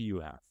certainty you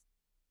have.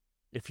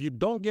 If you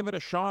don't give it a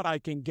shot, I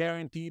can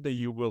guarantee that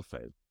you will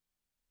fail.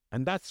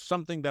 And that's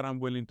something that I'm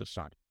willing to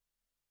sign.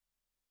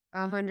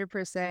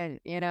 100%.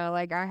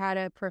 Like I had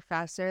a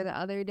professor the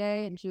other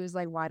day and she was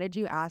like, why did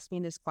you ask me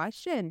this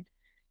question?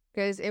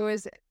 Because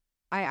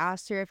I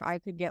asked her if I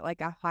could get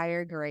like a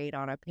higher grade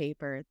on a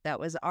paper that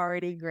was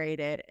already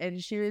graded.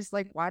 And she was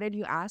like, why did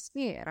you ask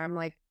me? And I'm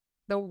like,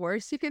 the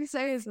worst you can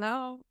say is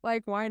no.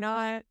 Like, why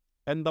not?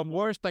 And the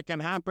worst that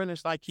can happen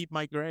is I keep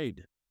my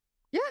grade.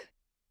 Yeah.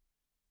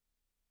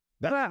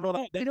 That's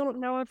I don't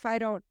know if I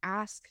don't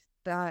ask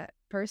that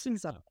person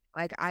something.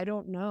 Like, I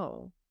don't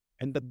know.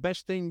 And the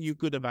best thing you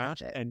could have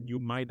asked, and you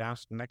might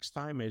ask next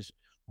time, is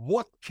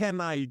what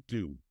can I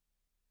do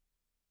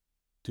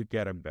to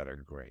get a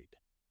better grade?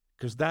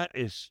 Because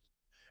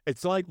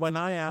it's like when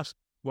I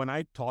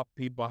taught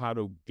people how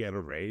to get a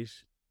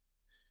raise,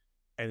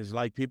 and it's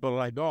like people are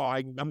like, oh,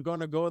 I'm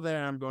going to go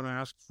there, I'm going to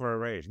ask for a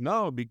raise.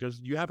 No, because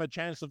you have a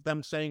chance of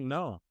them saying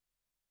no.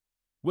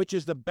 Which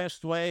is the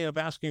best way of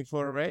asking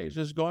for a raise?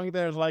 Is going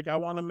there is like, I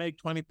want to make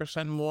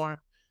 20%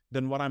 more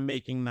than what I'm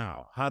making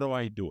now. How do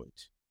I do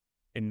it?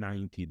 In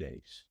 90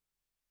 days.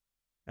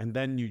 And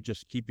then you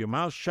just keep your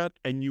mouth shut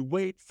and you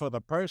wait for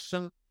the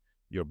person,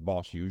 your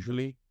boss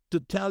usually, to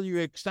tell you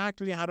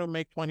exactly how to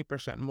make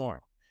 20%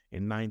 more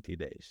in 90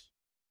 days.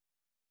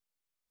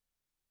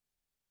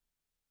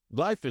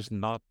 Life is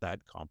not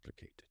that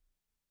complicated.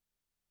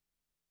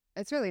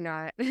 It's really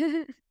not.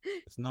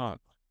 It's not.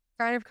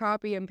 Kind of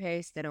copy and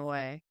paste in a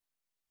way.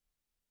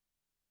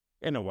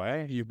 In a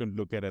way, you can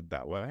look at it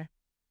that way.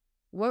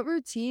 What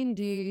routine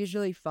do you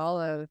usually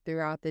follow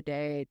throughout the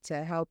day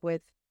to help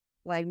with,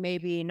 like,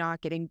 maybe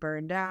not getting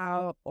burned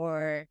out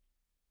or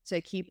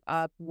to keep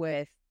up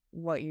with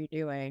what you're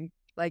doing?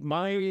 Like,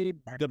 the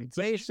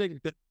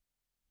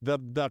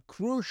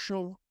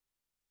crucial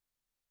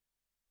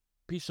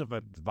piece of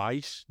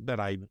advice that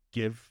I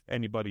give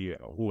anybody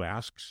who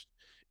asks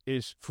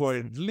is for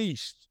at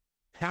least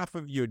half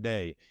of your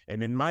day,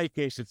 and in my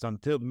case, it's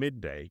until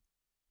midday,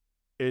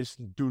 is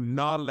do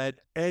not let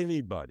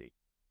anybody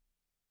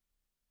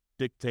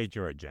dictate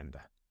your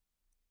agenda.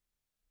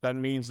 That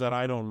means that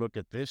I don't look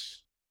at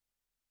this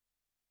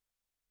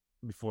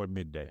before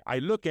midday. I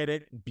look at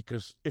it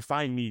because if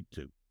I need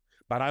to,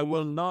 but I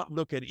will not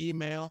look at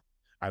email.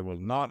 I will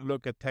not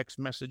look at text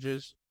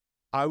messages.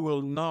 I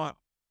will not,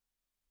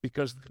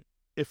 because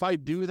if I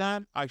do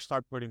that, I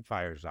start putting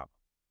fires up.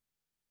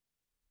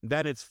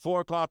 Then it's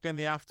 4:00 in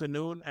the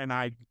afternoon and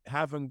I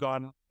haven't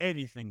gotten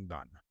anything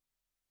done.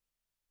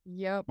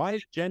 yep. My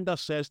agenda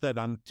says that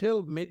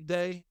until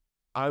midday,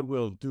 I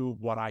will do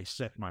what I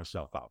set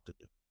myself out to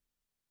do.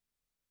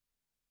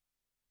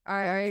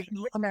 I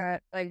agree with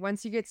that. Like,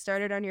 once you get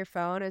started on your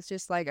phone, it's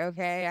just like,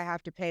 okay, I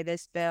have to pay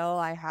this bill.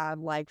 I have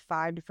like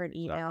 5 different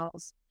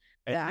emails.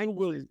 And that I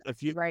will,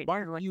 if you, right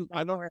why don't you,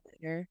 I don't,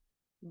 later.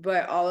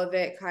 But all of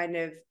it kind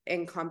of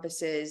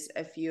encompasses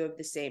a few of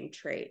the same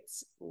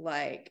traits,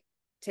 like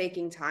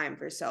taking time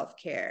for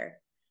self-care,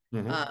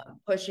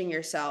 pushing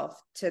yourself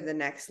to the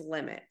next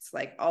limits,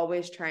 like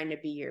always trying to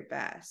be your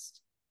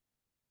best.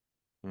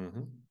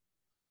 Mm-hmm.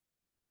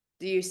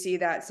 Do you see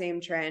that same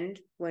trend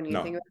when you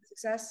No. think about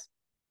success?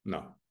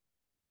 No,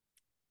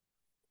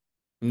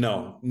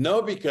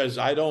 because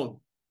I don't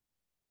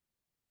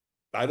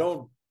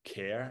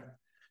care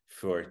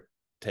for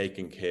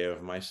taking care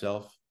of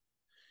myself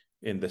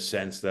in the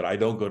sense that I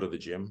don't go to the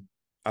gym.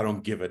 I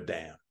don't give a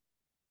damn.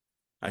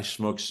 I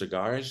smoke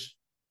cigars.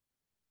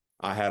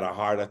 I had a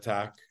heart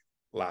attack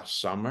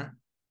last summer.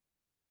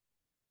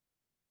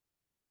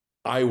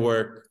 I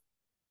work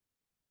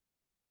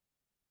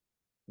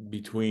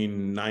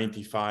between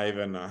 95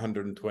 and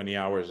 120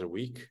 hours a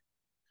week.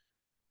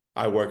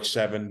 I work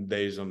 7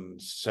 days a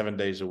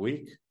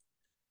week.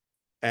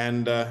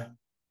 And to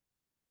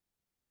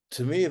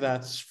me,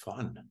 that's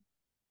fun.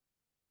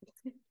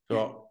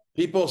 So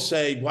people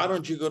say, why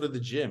don't you go to the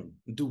gym?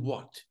 Do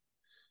what?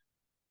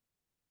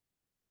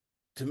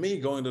 To me,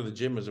 going to the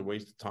gym is a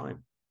waste of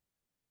time.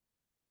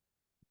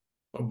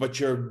 But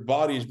your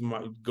body's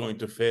going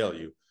to fail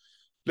you.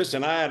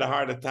 Listen, I had a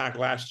heart attack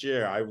last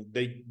year.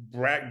 They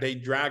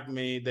dragged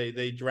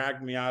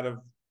me out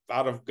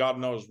of God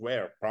knows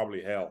where,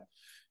 probably hell,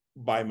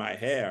 by my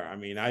hair. I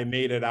mean, I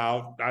made it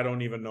out. I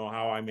don't even know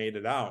how I made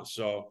it out.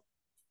 So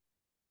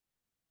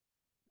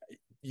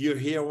you're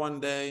here one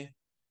day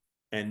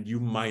and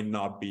you might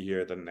not be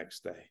here the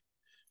next day.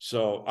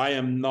 So I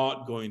am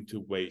not going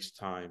to waste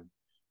time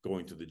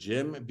going to the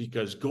gym,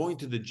 because going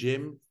to the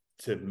gym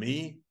to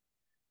me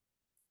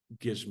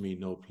gives me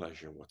no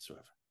pleasure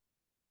whatsoever.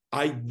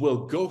 I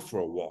will go for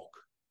a walk.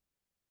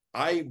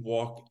 I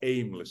walk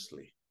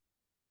aimlessly.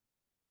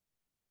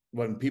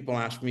 When people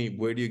ask me,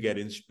 where do you get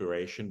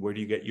inspiration? Where do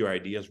you get your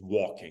ideas?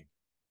 Walking.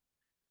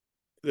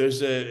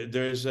 There's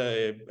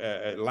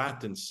a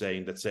Latin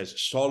saying that says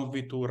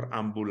solvitur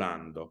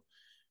ambulando,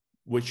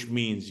 which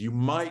means you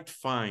might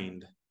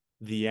find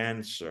the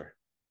answer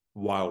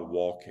while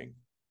walking.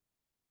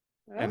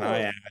 Oh. And I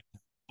add,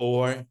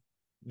 or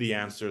the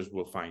answers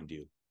will find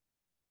you.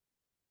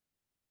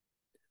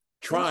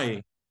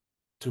 Try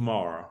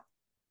tomorrow,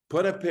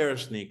 put a pair of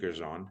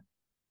sneakers on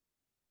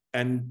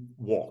and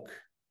walk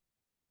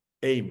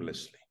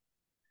aimlessly.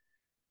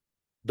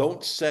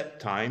 Don't set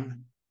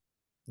time.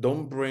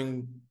 Don't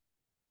bring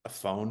a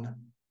phone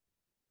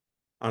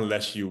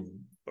unless you're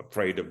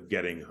afraid of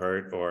getting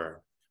hurt,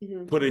 or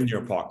put in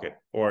your pocket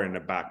or in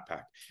a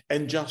backpack,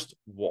 and just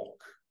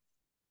walk.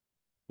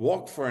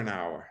 Walk for an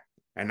hour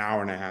and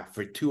a half,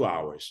 for 2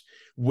 hours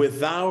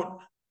without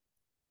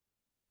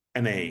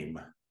an aim.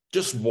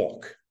 Just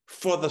walk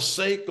for the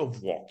sake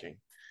of walking.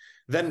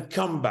 Then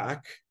come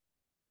back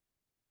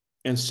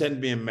and send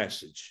me a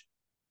message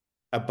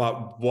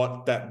about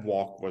what that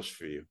walk was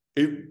for you.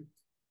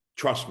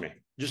 Trust me,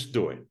 just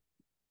do it.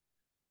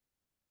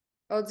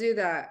 I'll do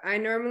that. I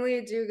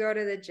normally do go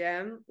to the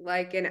gym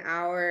like an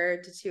hour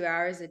to 2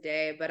 hours a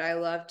day, but I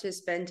love to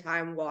spend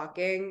time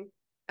walking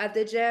at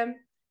the gym.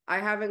 I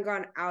haven't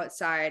gone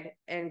outside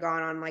and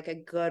gone on like a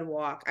good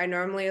walk. I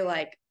normally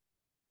like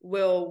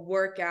will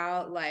work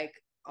out like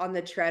on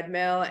the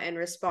treadmill and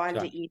respond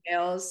to Exactly.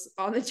 emails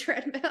on the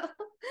treadmill.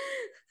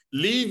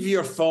 Leave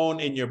your phone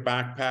in your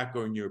backpack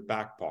or in your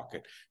back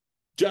pocket.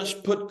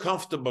 Just put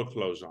comfortable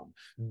clothes on.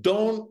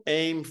 Don't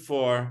aim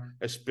for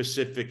a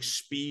specific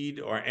speed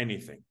or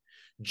anything.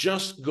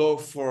 Just go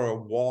for a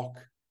walk.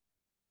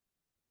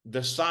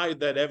 Decide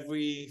that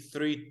every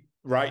 3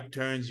 right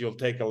turns, you'll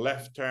take a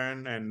left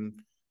turn and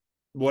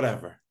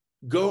whatever.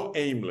 Go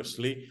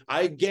aimlessly.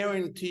 I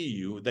guarantee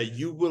you that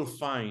you will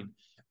find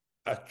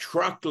a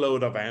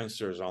truckload of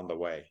answers on the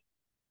way,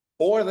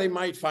 or they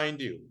might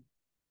find you.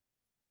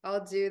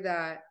 I'll do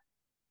that.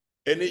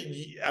 And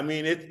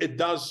it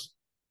does.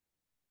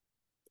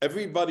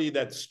 Everybody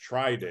that's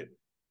tried it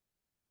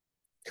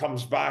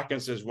comes back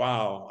and says,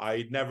 wow,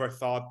 I never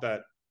thought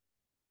that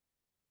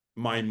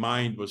my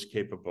mind was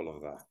capable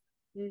of that.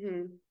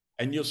 Mm-hmm.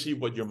 And you'll see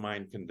what your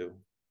mind can do.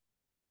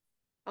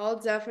 I'll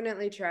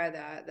definitely try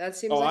that. That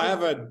seems Oh, like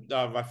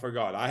I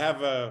forgot. I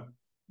have a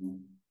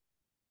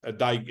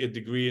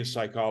degree in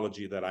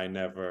psychology that I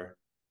never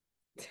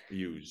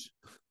use.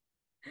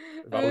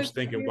 I was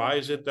thinking, why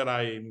is it that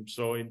I'm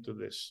so into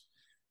this?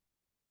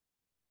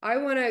 I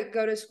want to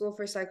go to school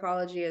for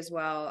psychology as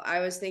well. I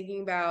was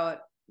thinking about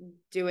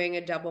doing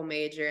a double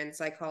major in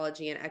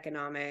psychology and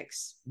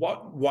economics.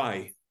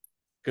 Why?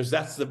 Because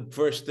that's the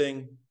first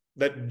thing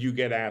that you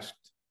get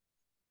asked.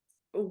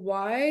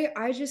 Why?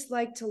 I just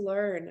like to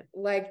learn.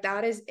 Like,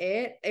 that is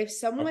it. If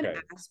someone Okay.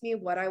 asks me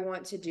what I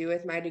want to do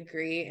with my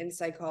degree in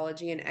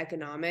psychology and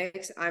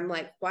economics, I'm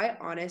like, quite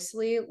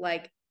honestly,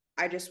 like,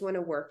 I just want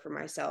to work for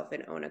myself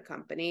and own a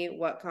company.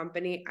 What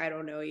company? I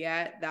don't know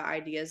yet. The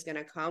idea is going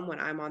to come when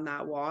I'm on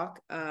that walk.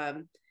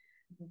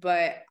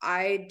 But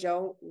I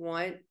don't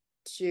want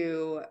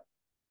to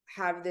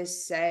have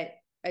this set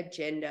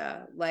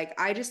agenda. Like,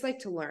 I just like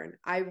to learn.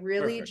 I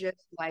really Perfect.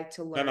 just like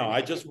to No, learn. I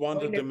And just wanted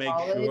going to to make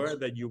college, sure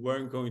that you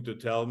weren't going to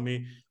tell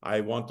me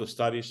I want to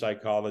study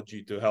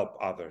psychology to help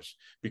others,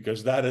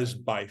 because that is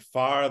by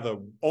far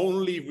the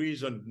only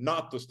reason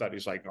not to study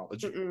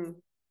psychology. mm-mm.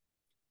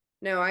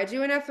 No, I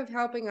do enough of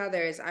helping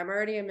others. I'm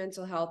already a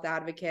mental health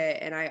advocate,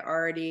 and I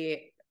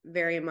already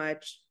very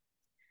much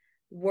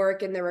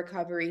work in the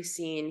recovery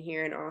scene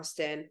here in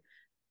Austin.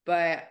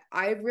 But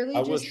I really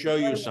I will just show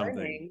you enjoy something.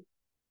 learning.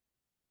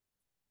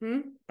 Hmm?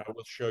 I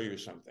will show you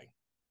something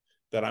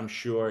that I'm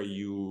sure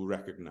you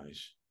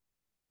recognize.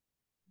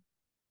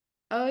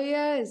 Oh,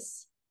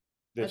 yes.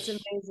 That's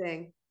This,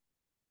 amazing.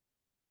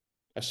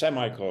 a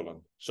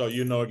semicolon. So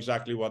you know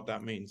exactly what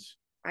that means.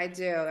 I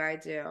do. I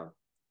do.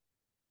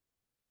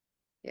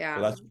 So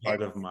Yeah. that's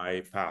part of my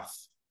path.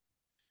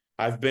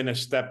 I've been a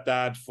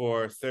stepdad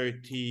for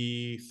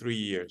 33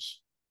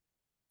 years.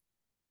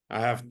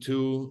 I have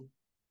 2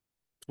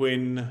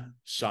 twin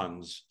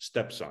sons,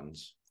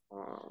 stepsons,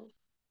 Oh,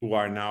 who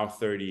are now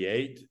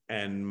 38,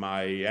 and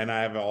I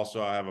have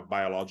a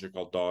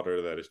biological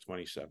daughter that is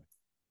 27.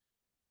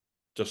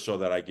 Just so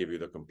that I give you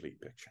the complete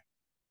picture.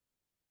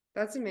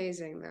 that's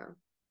amazing, though.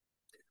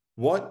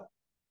 What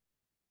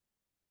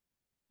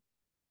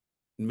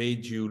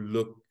made you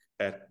look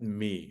at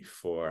me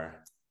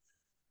for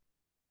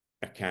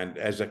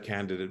as a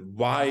candidate?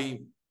 Why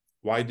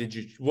did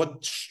you?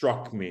 What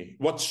struck me?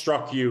 What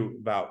struck you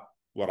about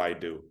what I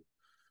do?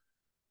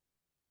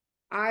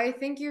 I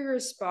think your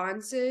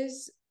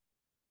responses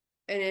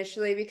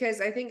initially,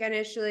 because I think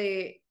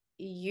initially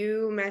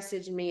you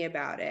messaged me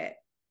about it,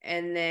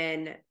 and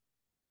then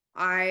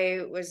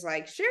I was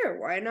like, sure,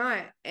 why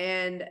not?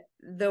 And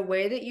the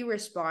way that you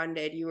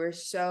responded, you were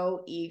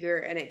so eager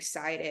and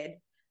excited.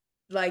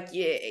 Like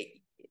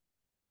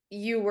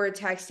you were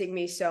texting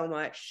me so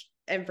much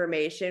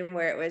information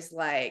where it was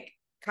like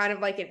kind of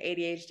like an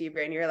ADHD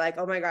brain. You're like,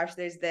 oh my gosh,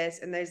 there's this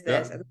and there's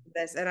this Yeah, and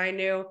this. And I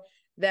knew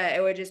that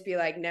it would just be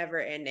like never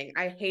ending.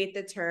 I hate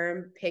the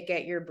term pick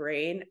at your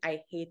brain.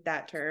 I hate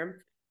that term.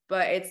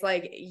 But it's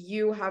like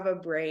you have a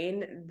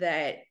brain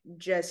that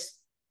just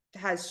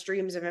has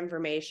streams of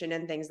information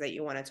and things that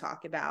you want to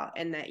talk about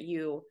and that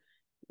you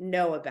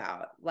know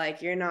about.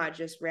 Like you're not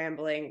just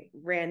rambling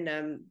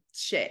random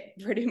shit,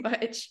 pretty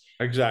much.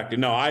 exactly.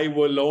 No, I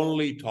will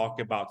only talk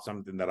about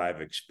something that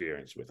I've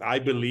experienced with. I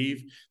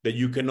believe that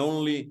you can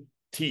only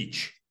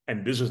teach,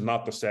 and this is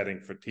not the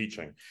setting for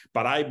teaching,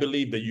 but I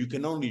believe that you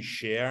can only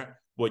share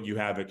what you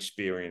have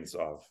experience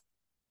of.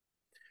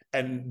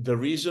 And the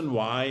reason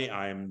why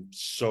I'm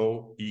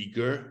so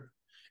eager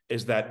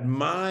is that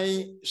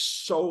my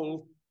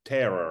sole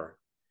terror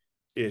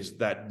is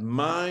that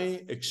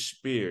my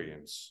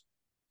experience,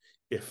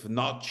 if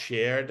not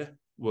shared,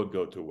 will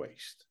go to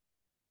waste.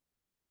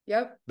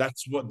 Yep.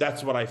 That's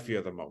what I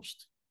fear the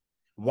most.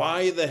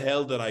 Why the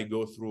hell did I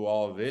go through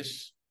all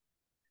this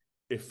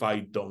if I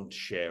don't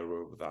share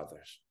it with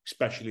others,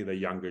 especially the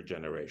younger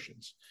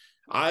generations?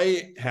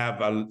 I have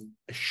a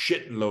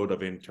shitload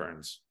of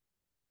interns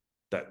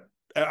that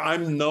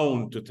I'm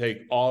known to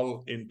take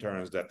all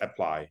interns that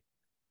apply.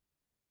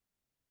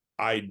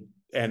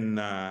 And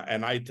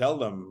I tell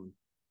them,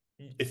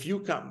 if you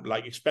come,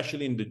 like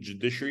especially in the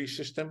judiciary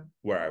system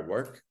where I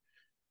work,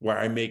 where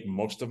I make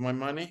most of my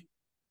money,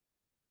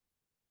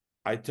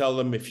 I tell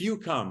them, if you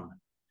come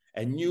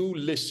and you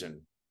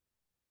listen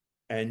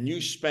and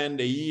you spend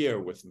a year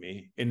with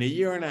me, in a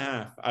year and a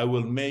half, I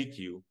will make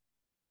you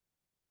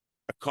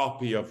a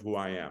copy of who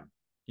I am.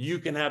 You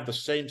can have the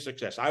same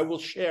success. I will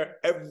share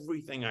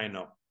everything I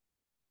know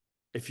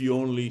if you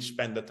only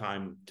spend the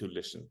time to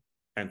listen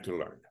and to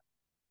learn.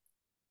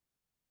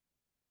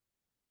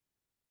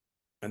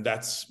 And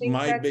that's I think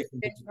my that's big a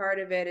big part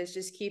of it, is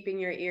just keeping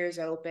your ears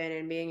open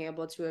and being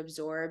able to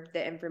absorb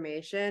the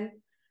information.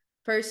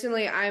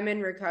 Personally, I'm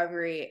in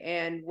recovery,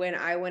 and when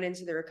I went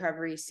into the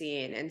recovery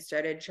scene and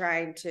started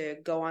trying to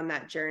go on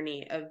that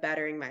journey of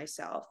bettering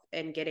myself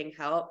and getting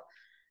help,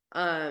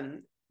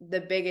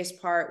 the biggest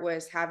part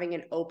was having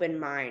an open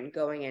mind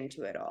going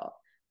into it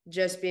all.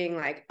 Just being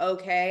like,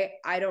 okay,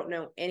 I don't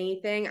know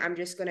anything. I'm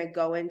just going to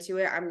go into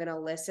it. I'm going to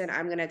listen.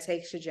 I'm going to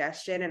take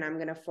suggestion, and I'm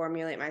going to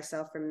formulate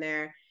myself from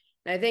there.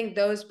 And I think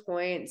those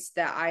points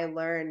that I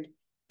learned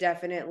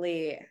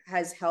definitely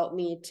has helped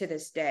me to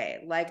this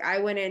day. Like, I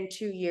went in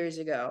 2 years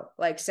ago,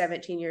 like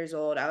 17 years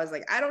old. I was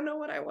like, I don't know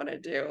what I want to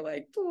do.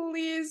 Like,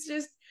 please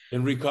just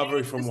in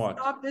recovery from what?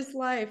 stop this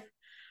life.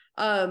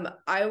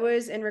 I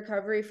was in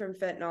recovery from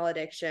fentanyl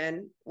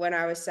addiction when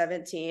I was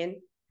 17.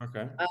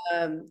 Okay.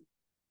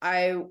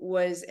 I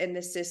was in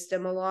the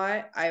system a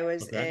lot. I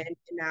was Okay. in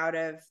and out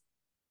of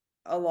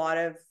a lot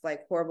of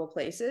like horrible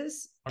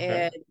places.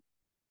 Okay.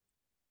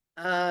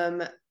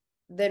 And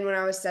then when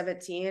I was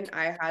 17,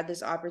 I had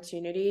this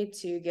opportunity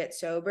to get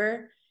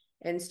sober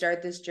and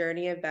start this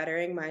journey of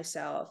bettering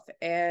myself.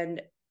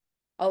 And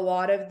a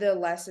lot of the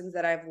lessons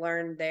that I've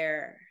learned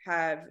there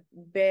have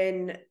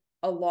been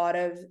a lot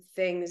of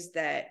things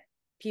that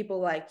people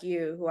like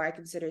you, who I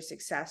consider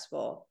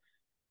successful,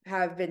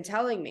 have been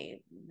telling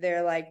me.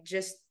 They're like,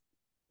 just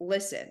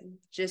listen,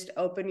 just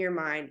open your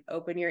mind,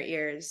 open your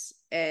ears,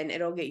 and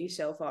it'll get you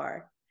so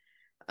far.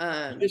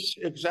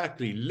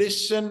 Exactly.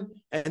 Listen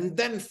and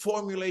then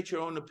formulate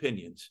your own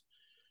opinions.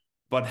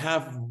 But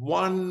have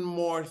one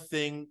more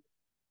thing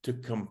to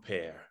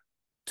compare,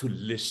 to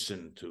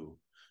listen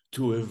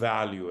to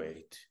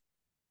evaluate.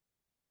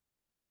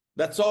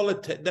 That's all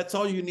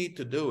you need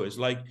to do, is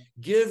like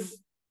give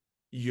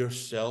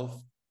yourself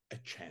a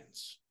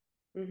chance.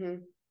 Mm-hmm.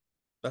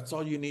 That's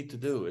all you need to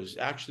do, is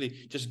actually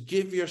just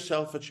give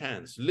yourself a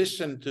chance.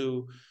 Listen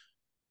to,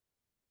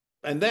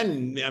 and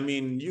then, I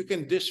mean, you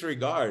can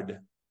disregard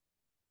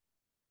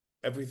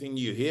everything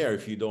you hear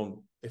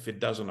if it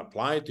doesn't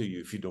apply to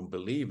you, if you don't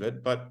believe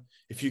it. But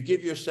if you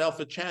give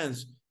yourself a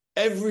chance,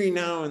 every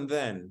now and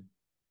then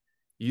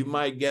you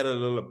might get a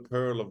little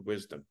pearl of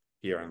wisdom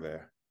here and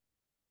there.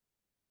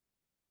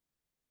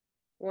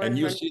 100%. And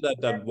you see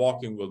that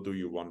walking will do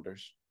you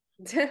wonders.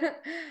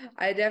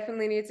 I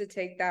definitely need to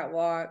take that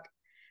walk.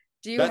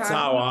 Do you That's have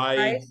how any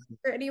I, advice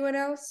for anyone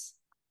else?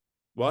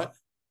 what?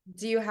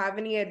 Do you have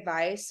any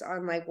advice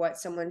on like what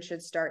someone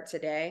should start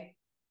today?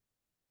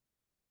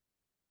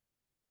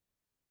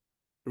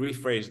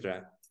 Rephrase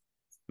that.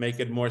 Make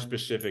it more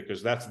specific,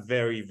 because that's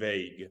very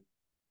vague.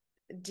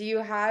 Do you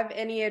have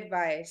any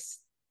advice,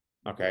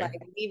 Okay.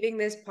 like leaving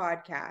this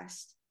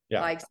podcast,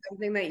 Yeah. like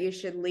something that you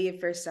should leave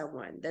for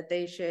someone that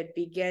they should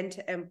begin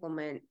to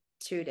implement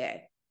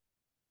today?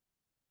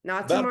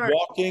 Not That tomorrow.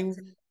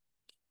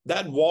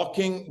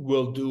 walking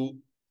will do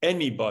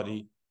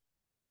anybody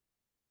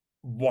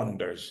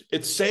wonders.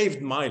 It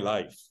saved my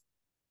life.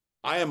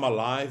 I am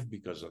alive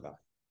because of that.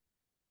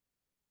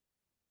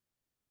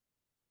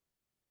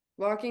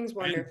 Walking's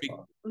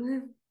wonderful.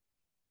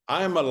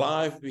 I am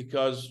alive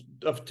because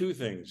of two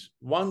things.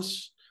 One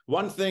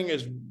thing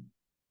is,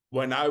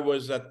 when I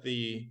was at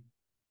the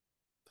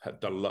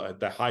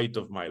height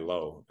of my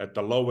low, at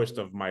the lowest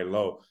of my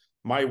low,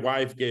 my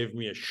wife gave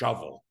me a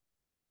shovel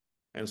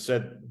and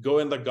said, go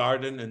in the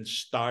garden and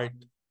start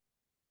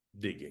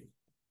digging.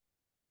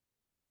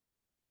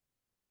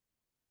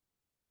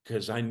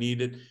 Because I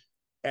needed,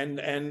 and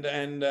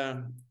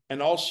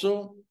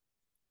also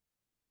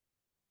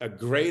a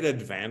great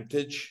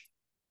advantage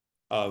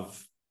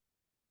of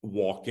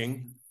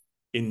walking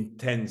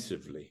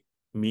intensively,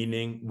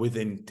 meaning with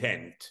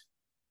intent,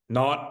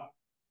 not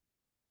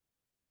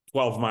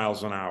 12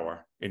 miles an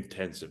hour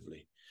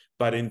intensively,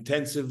 but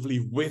intensively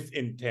with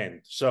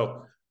intent.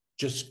 So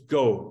just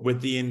go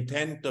with the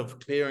intent of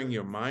clearing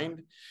your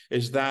mind,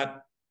 is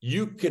that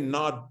you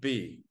cannot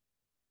be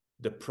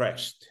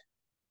depressed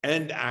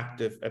and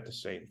active at the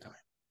same time.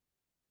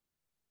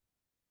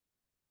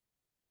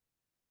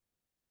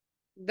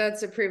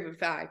 That's a proven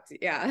fact.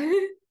 Yeah.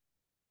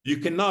 You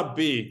cannot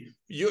be,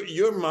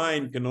 your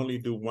mind can only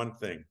do one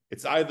thing.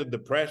 It's either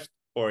depressed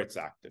or it's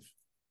active.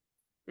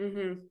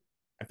 Mm-hmm.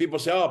 And people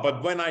say, oh,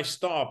 but when I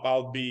stop,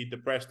 I'll be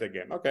depressed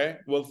again. Okay,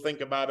 we'll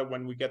think about it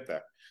when we get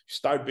there.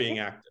 Start being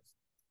active.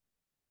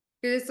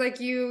 Because it's like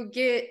you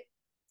get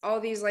all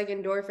these like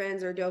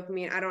endorphins or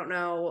dopamine. I don't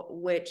know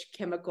which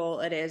chemical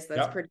it is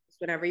that's produced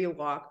whenever you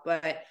walk,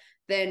 but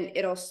then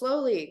it'll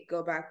slowly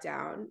go back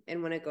down.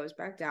 And when it goes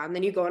back down,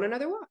 then you go on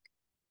another walk.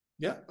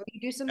 Yeah. Or you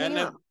do something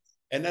else.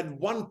 And at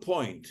one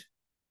point,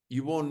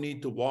 you won't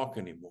need to walk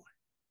anymore.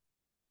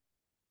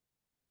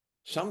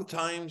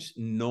 Sometimes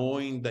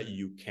knowing that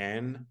you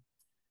can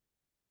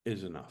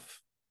is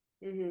enough.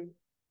 Mm-hmm.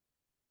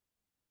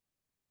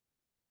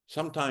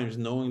 Sometimes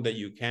knowing that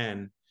you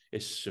can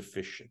is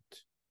sufficient.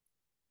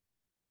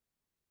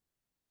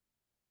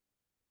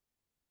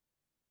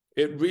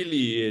 It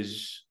really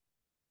is.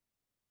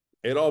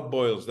 It all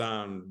boils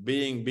down,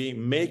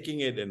 making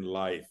it in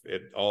life.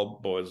 It all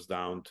boils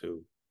down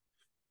to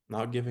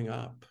not giving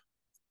up,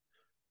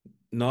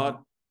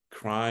 not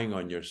crying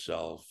on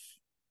yourself,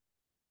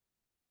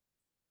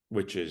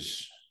 which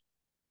is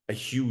a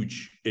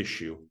huge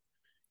issue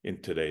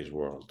in today's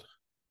world.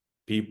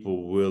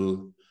 People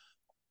will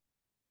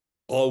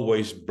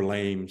always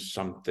blame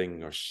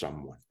something or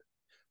someone.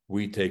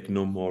 We take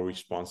no more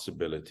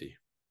responsibility.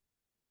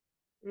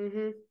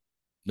 Mm-hmm.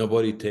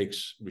 Nobody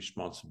takes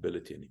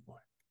responsibility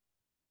anymore.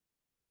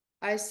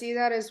 I see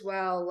that as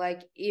well.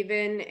 Like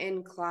even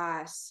in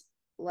class,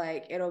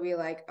 like it'll be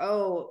like,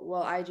 oh,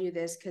 well, I do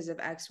this because of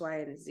X, Y,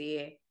 and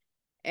Z.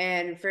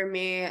 And for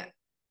me,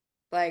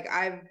 like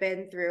I've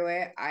been through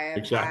it. I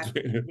have had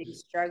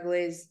these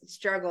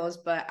struggles,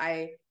 but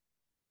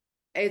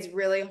it's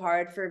really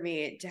hard for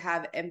me to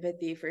have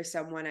empathy for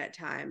someone at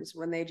times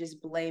when they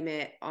just blame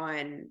it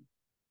on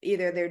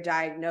either their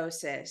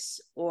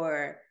diagnosis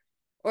or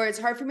it's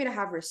hard for me to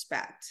have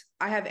respect.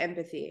 I have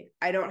empathy.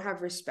 I don't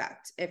have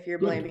respect if you're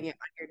blaming it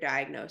on your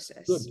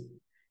diagnosis. Good.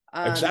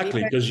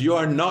 Exactly, because you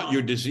are not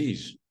your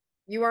disease.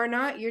 You are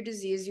not your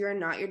disease. You are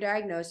not your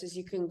diagnosis.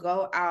 You can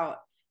go out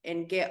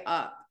and get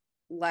up.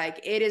 Like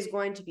it is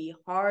going to be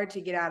hard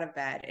to get out of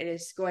bed. It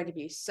is going to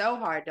be so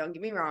hard. Don't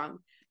get me wrong,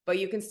 but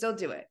you can still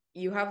do it.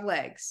 You have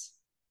legs.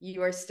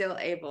 You are still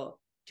able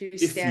to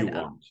stand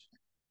up.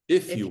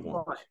 If you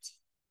want.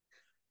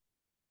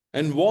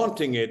 And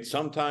wanting it,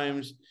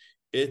 sometimes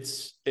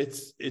it's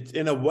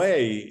in a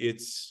way,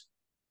 it's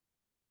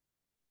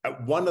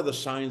one of the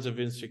signs of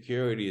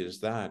insecurity is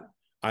that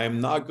I am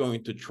not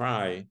going to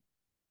try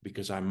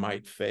because I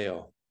might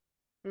fail.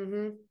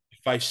 Mm-hmm.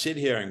 If I sit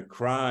here and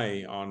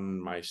cry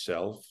on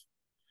myself,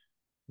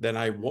 then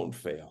I won't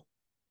fail.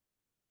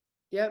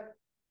 Yep.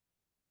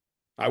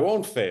 I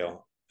won't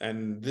fail.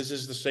 And this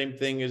is the same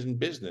thing as in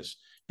business.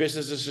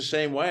 Business is the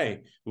same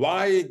way.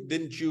 Why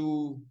didn't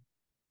you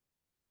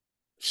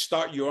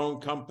start your own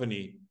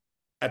company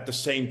at the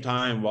same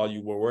time while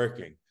you were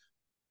working?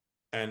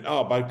 And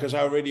but because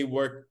I already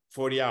work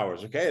 40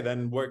 hours. Okay,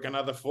 then work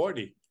another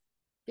 40.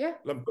 Yeah.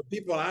 But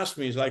people ask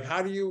me, it's like,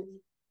 how do you,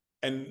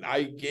 and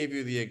I gave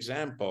you the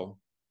example.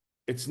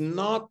 It's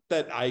not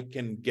that I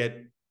can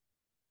get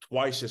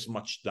twice as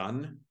much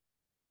done.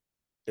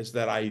 It's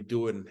that I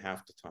do it in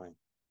half the time.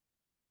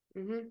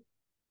 Mm-hmm.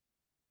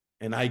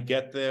 And I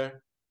get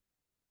there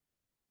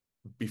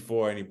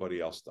before anybody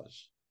else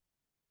does.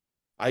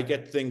 I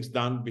get things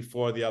done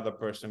before the other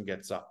person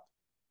gets up.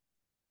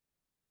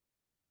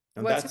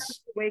 And what time do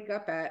you wake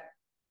up at?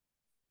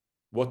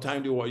 What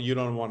time do you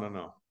don't want to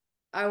know?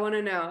 I want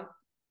to know.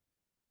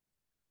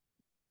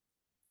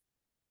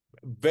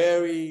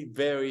 Very,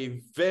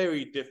 very,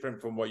 very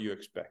different from what you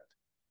expect.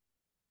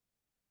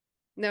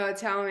 No,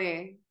 tell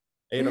me.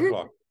 8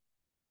 o'clock.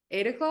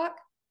 8 o'clock?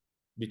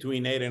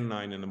 Between 8 and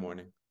 9 in the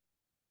morning.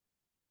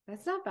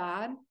 That's not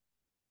bad.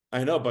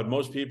 I know, but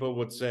most people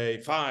would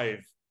say 5.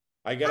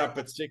 I get up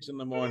at 6 in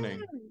the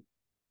morning.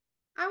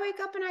 I wake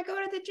up and I go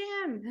to the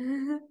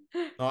gym.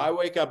 No, I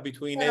wake up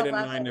between 8 and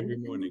 9 every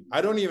morning.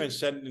 I don't even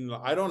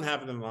I don't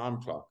have an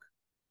alarm clock.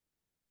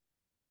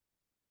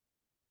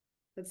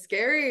 That's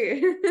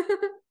scary.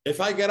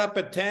 If I get up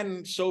at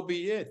 10, so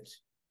be it.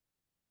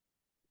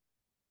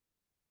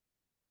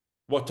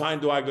 What time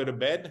do I go to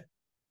bed?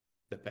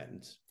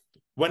 Depends.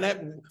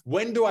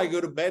 When do I go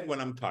to bed? When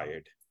I'm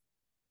tired.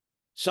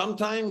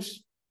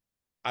 Sometimes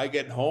I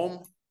get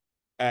home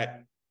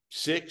at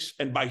 6,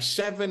 and by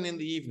 7 in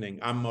the evening,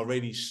 I'm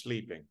already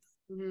sleeping.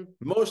 Mm-hmm.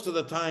 Most of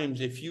the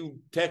times, if you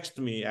text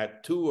me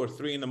at 2 or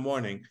 3 in the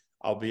morning,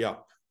 I'll be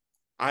up.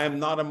 I am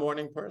not a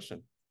morning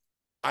person.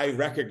 I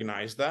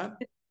recognize that.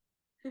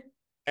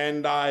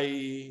 And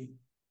I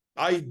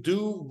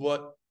do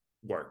what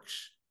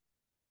works.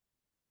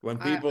 When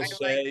people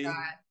say, like,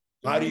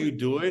 how do you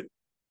do it?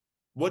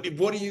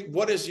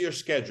 What is your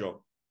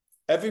schedule?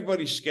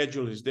 Everybody's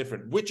schedule is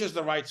different. Which is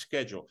the right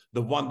schedule?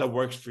 The one that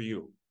works for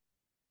you.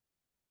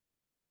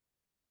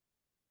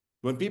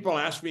 When people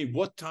ask me,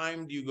 what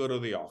time do you go to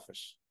the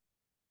office?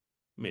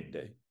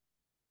 Midday.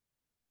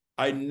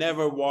 I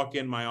never walk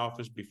in my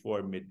office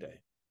before midday.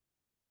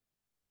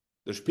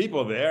 There's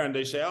people there and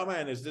they say, oh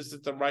man, is this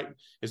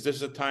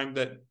the time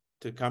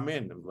to come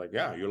in? I'm like,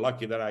 yeah, you're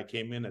lucky that I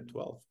came in at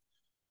 12.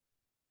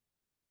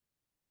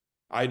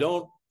 I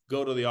don't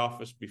go to the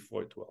office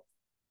before 12.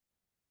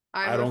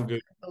 I'm a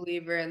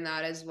believer in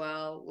that as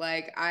well.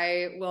 Like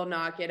I will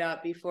not get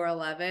up before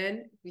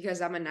 11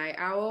 because I'm a night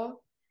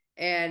owl.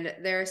 And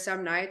there are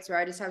some nights where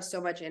I just have so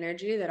much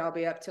energy that I'll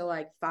be up till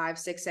like 5,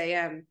 6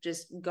 a.m.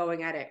 just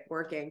going at it,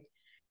 working.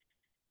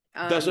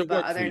 Does it But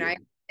work for other you?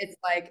 nights, it's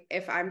like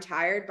if I'm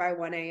tired by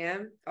 1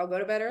 a.m., I'll go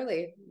to bed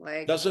early.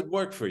 Like Does it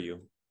work for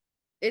you?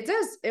 it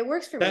does. It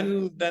works for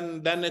me.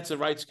 Then it's the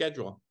right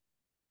schedule.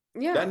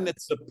 Yeah. Then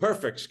it's the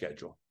perfect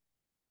schedule.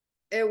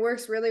 It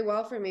works really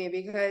well for me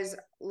because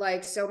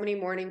like so many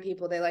morning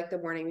people, they like the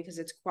morning because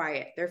it's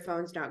quiet. Their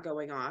phone's not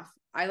going off.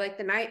 I like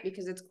the night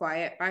because it's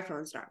quiet. My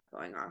phone's not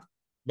going off.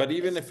 But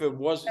even It's if it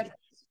was,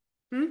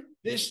 hmm?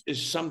 this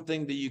is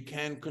something that you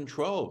can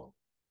control.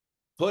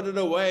 Put it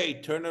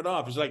away, turn it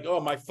off. It's like, oh,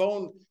 my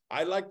phone,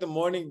 I like the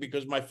morning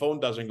because my phone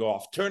doesn't go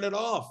off. Turn it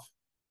off.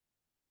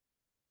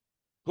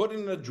 Put it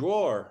in a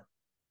drawer.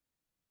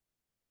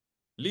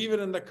 Leave it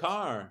in the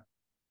car.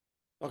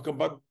 Okay,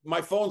 but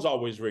my phone's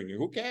always ringing.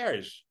 Who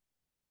cares?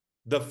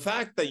 The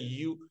fact that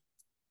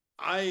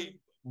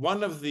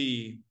one of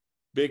the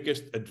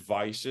biggest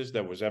advices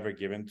that was ever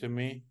given to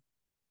me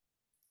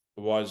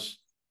was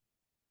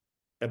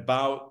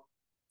about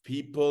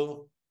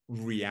people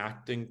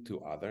reacting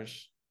to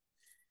others.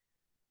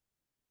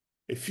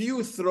 If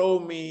you throw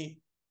me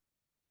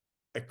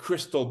a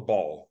crystal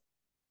ball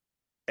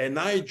and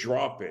I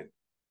drop it,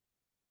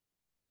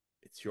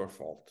 it's your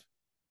fault.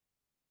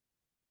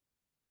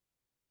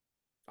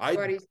 I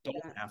Why do you say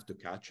don't that? have to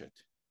catch it.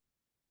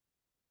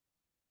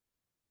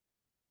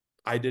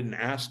 I didn't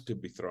ask to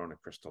be thrown a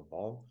crystal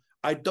ball.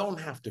 I don't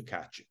have to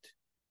catch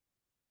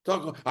it.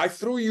 I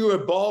threw you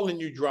a ball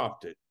and you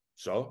dropped it.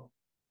 So,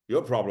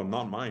 your problem,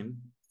 not mine.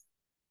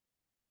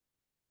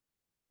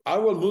 I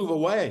will move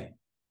away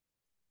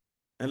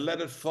and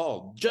let it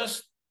fall.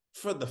 Just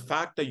for the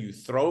fact that you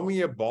throw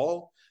me a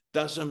ball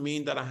doesn't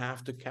mean that I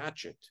have to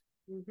catch it.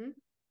 Mm-hmm.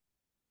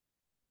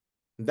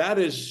 That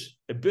is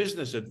a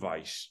business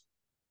advice.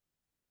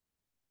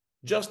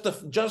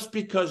 Just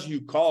because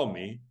you call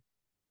me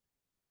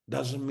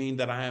doesn't mean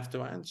that I have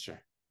to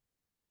answer.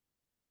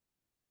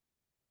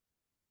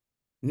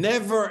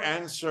 Never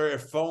answer a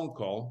phone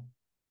call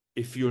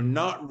if you're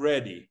not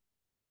ready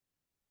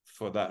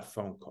for that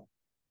phone call.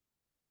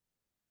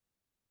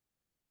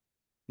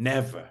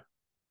 Never.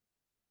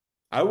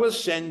 I will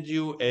send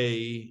you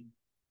a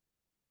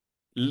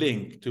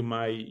link to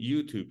my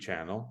YouTube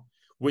channel,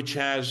 which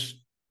has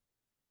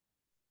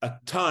a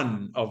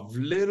ton of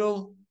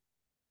little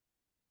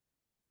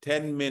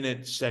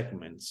 10-minute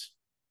segments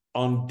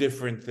on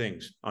different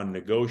things, on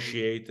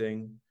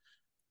negotiating,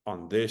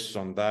 on this,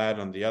 on that,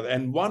 on the other.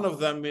 And one of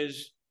them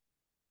is,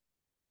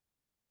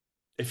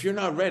 if you're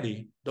not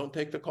ready, don't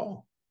take the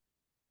call.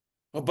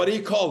 Oh, but he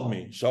called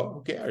me, so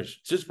who cares?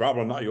 It's his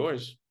problem, not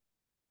yours.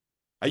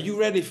 Are you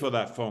ready for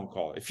that phone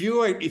call? If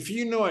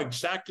you know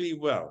exactly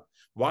well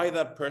why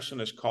that person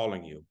is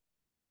calling you,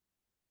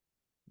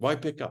 why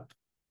pick up?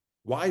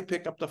 Why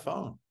pick up the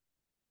phone?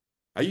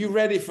 Are you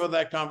ready for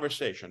that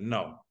conversation?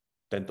 No.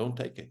 Then don't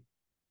take it.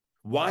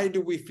 Why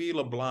do we feel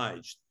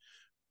obliged?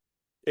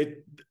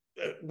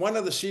 One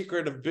of the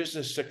secret of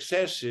business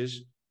success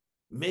is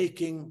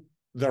making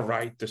the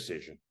right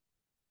decision.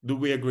 Do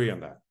we agree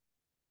on that?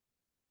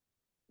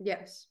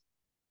 Yes.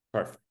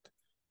 Perfect.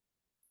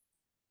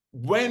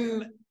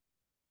 When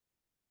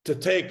to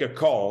take a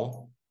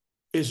call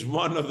is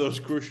one of those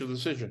crucial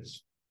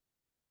decisions.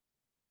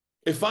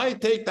 If I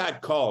take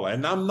that call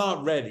and I'm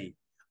not ready,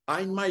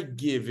 I might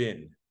give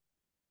in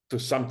to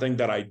something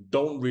that I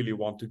don't really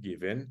want to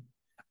give in.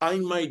 I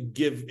might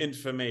give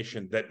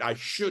information that I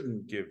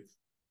shouldn't give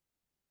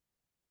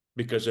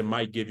because it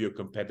might give you a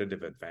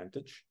competitive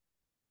advantage.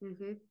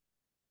 Mm-hmm.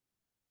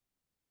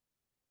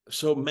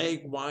 So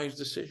make wise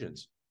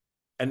decisions.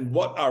 And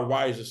what are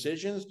wise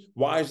decisions?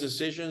 Wise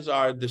decisions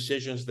are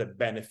decisions that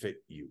benefit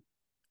you.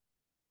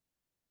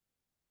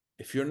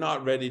 If you're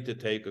not ready to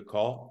take a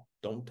call,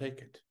 don't take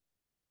it.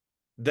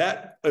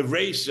 That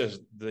erases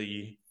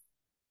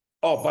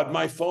but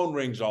my phone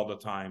rings all the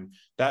time.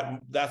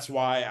 That's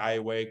why I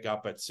wake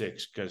up at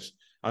 6, because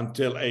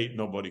until 8,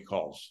 nobody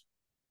calls.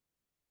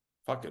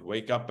 Fuck it.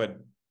 Wake up at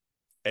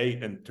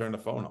 8 and turn the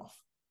phone off.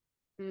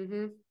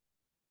 Mm-hmm.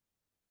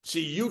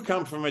 See, you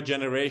come from a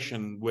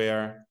generation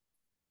where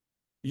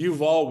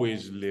you've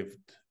always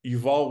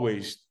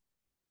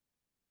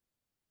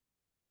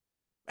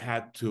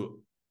had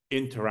to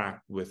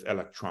interact with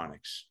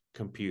electronics,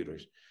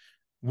 computers.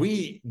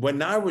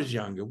 When I was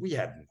younger, we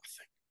had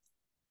nothing.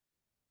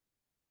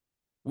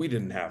 We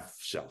didn't have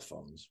cell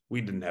phones. We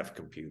didn't have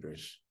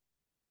computers.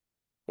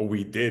 Or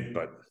we did,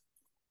 but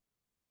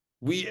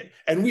we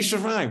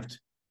survived.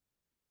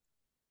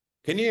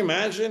 Can you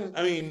imagine?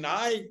 I mean,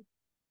 I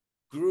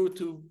grew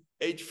to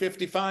age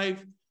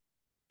 55.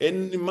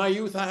 In my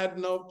youth, I had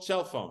no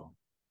cell phone.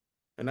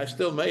 And I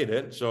still made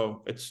it,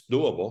 so it's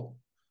doable.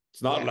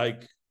 It's not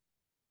like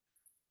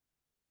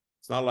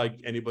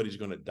anybody's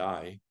gonna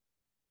die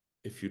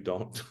if you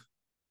don't.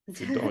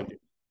 If you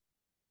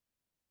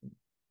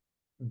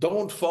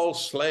don't fall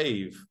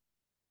slave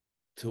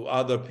to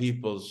other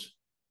people's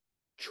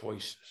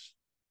choices.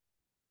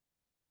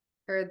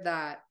 Heard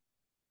that.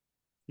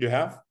 You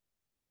have?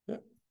 Yeah.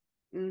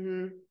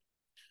 Mm-hmm.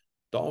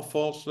 Don't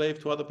fall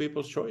slave to other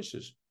people's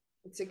choices.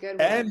 It's a good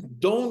one. And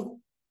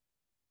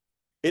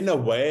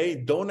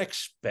don't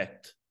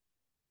expect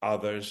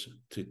others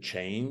to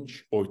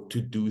change or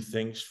to do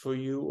things for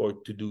you or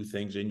to do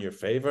things in your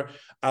favor.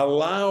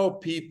 Allow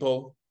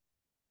people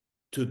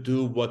to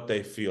do what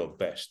they feel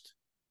best.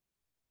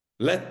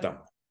 Let them.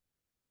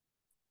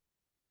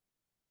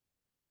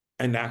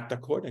 And act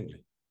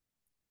accordingly.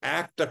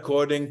 Act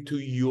according to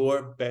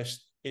your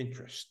best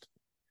interest.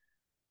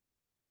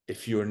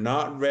 If you're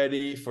not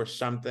ready for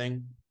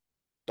something,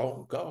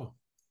 don't go.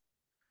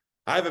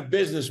 I have a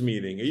business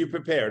meeting. Are you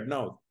prepared?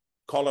 No.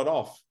 Call it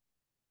off.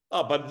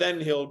 Oh, but then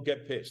he'll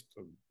get pissed.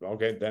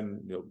 Okay,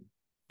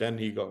 then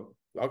he go,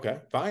 okay,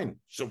 fine.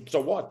 So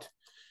what?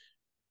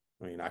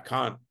 I mean, I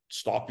can't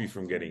stop you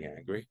from getting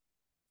angry.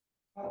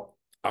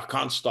 I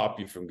can't stop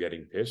you from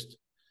getting pissed.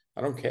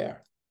 I don't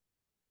care.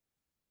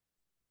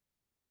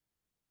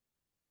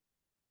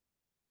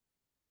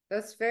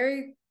 That's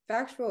very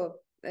factual.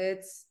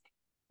 It's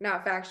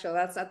not factual.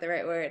 That's not the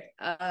right word.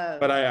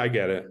 But I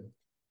get it.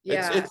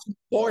 Yeah. It's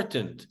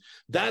important.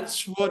 That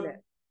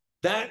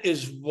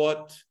is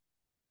what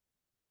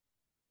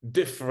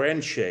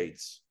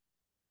differentiates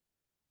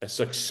a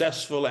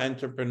successful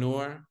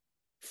entrepreneur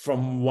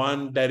from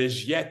one that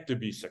is yet to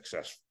be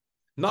successful.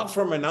 Not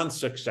from an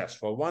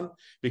unsuccessful one,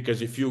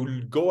 because if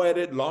you go at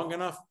it long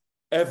enough,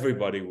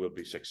 everybody will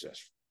be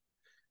successful.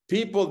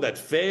 People that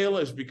fail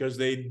is because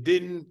they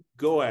didn't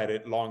go at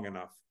it long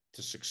enough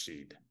to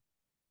succeed.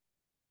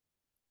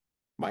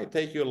 Might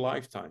take you a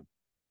lifetime,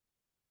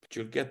 but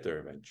you'll get there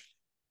eventually.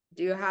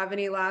 Do you have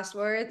any last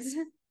words?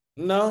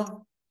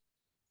 No.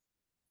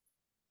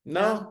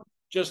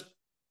 Just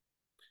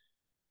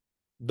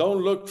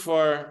don't look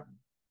for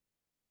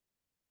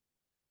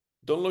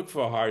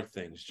hard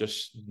things.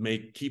 Just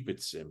keep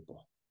it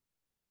simple.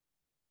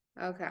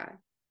 Okay.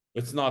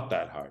 It's not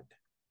that hard.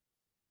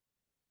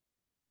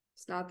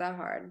 It's not that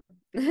hard.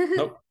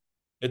 Nope.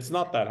 It's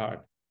not that hard.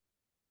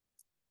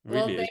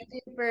 Really well, thank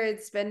you for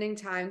spending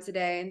time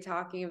today and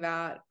talking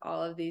about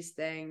all of these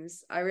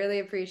things. I really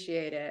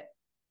appreciate it.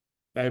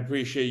 I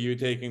appreciate you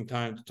taking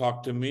time to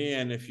talk to me.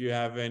 And if you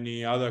have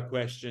any other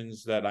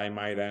questions that I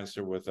might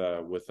answer with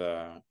a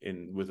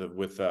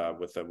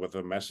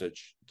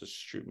message, just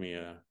shoot me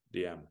a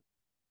DM.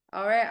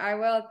 All right, I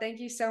will. Thank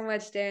you so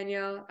much,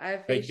 Daniel. I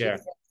appreciate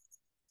it.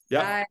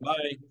 Yeah.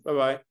 Bye.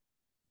 Bye-bye.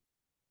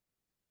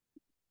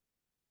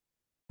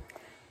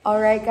 All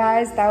right,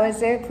 guys, that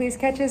was it. Please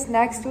catch us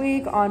next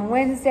week on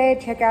Wednesday.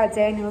 Check out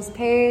Daniel's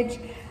page.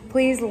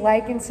 Please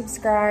like and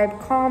subscribe,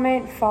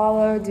 comment,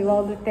 follow, do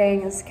all the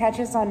things. Catch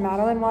us on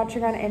Madeline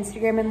Watching on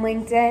Instagram and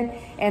LinkedIn,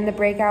 and the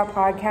Breakout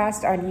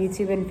Podcast on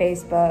YouTube and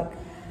Facebook.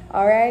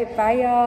 All right, bye, y'all.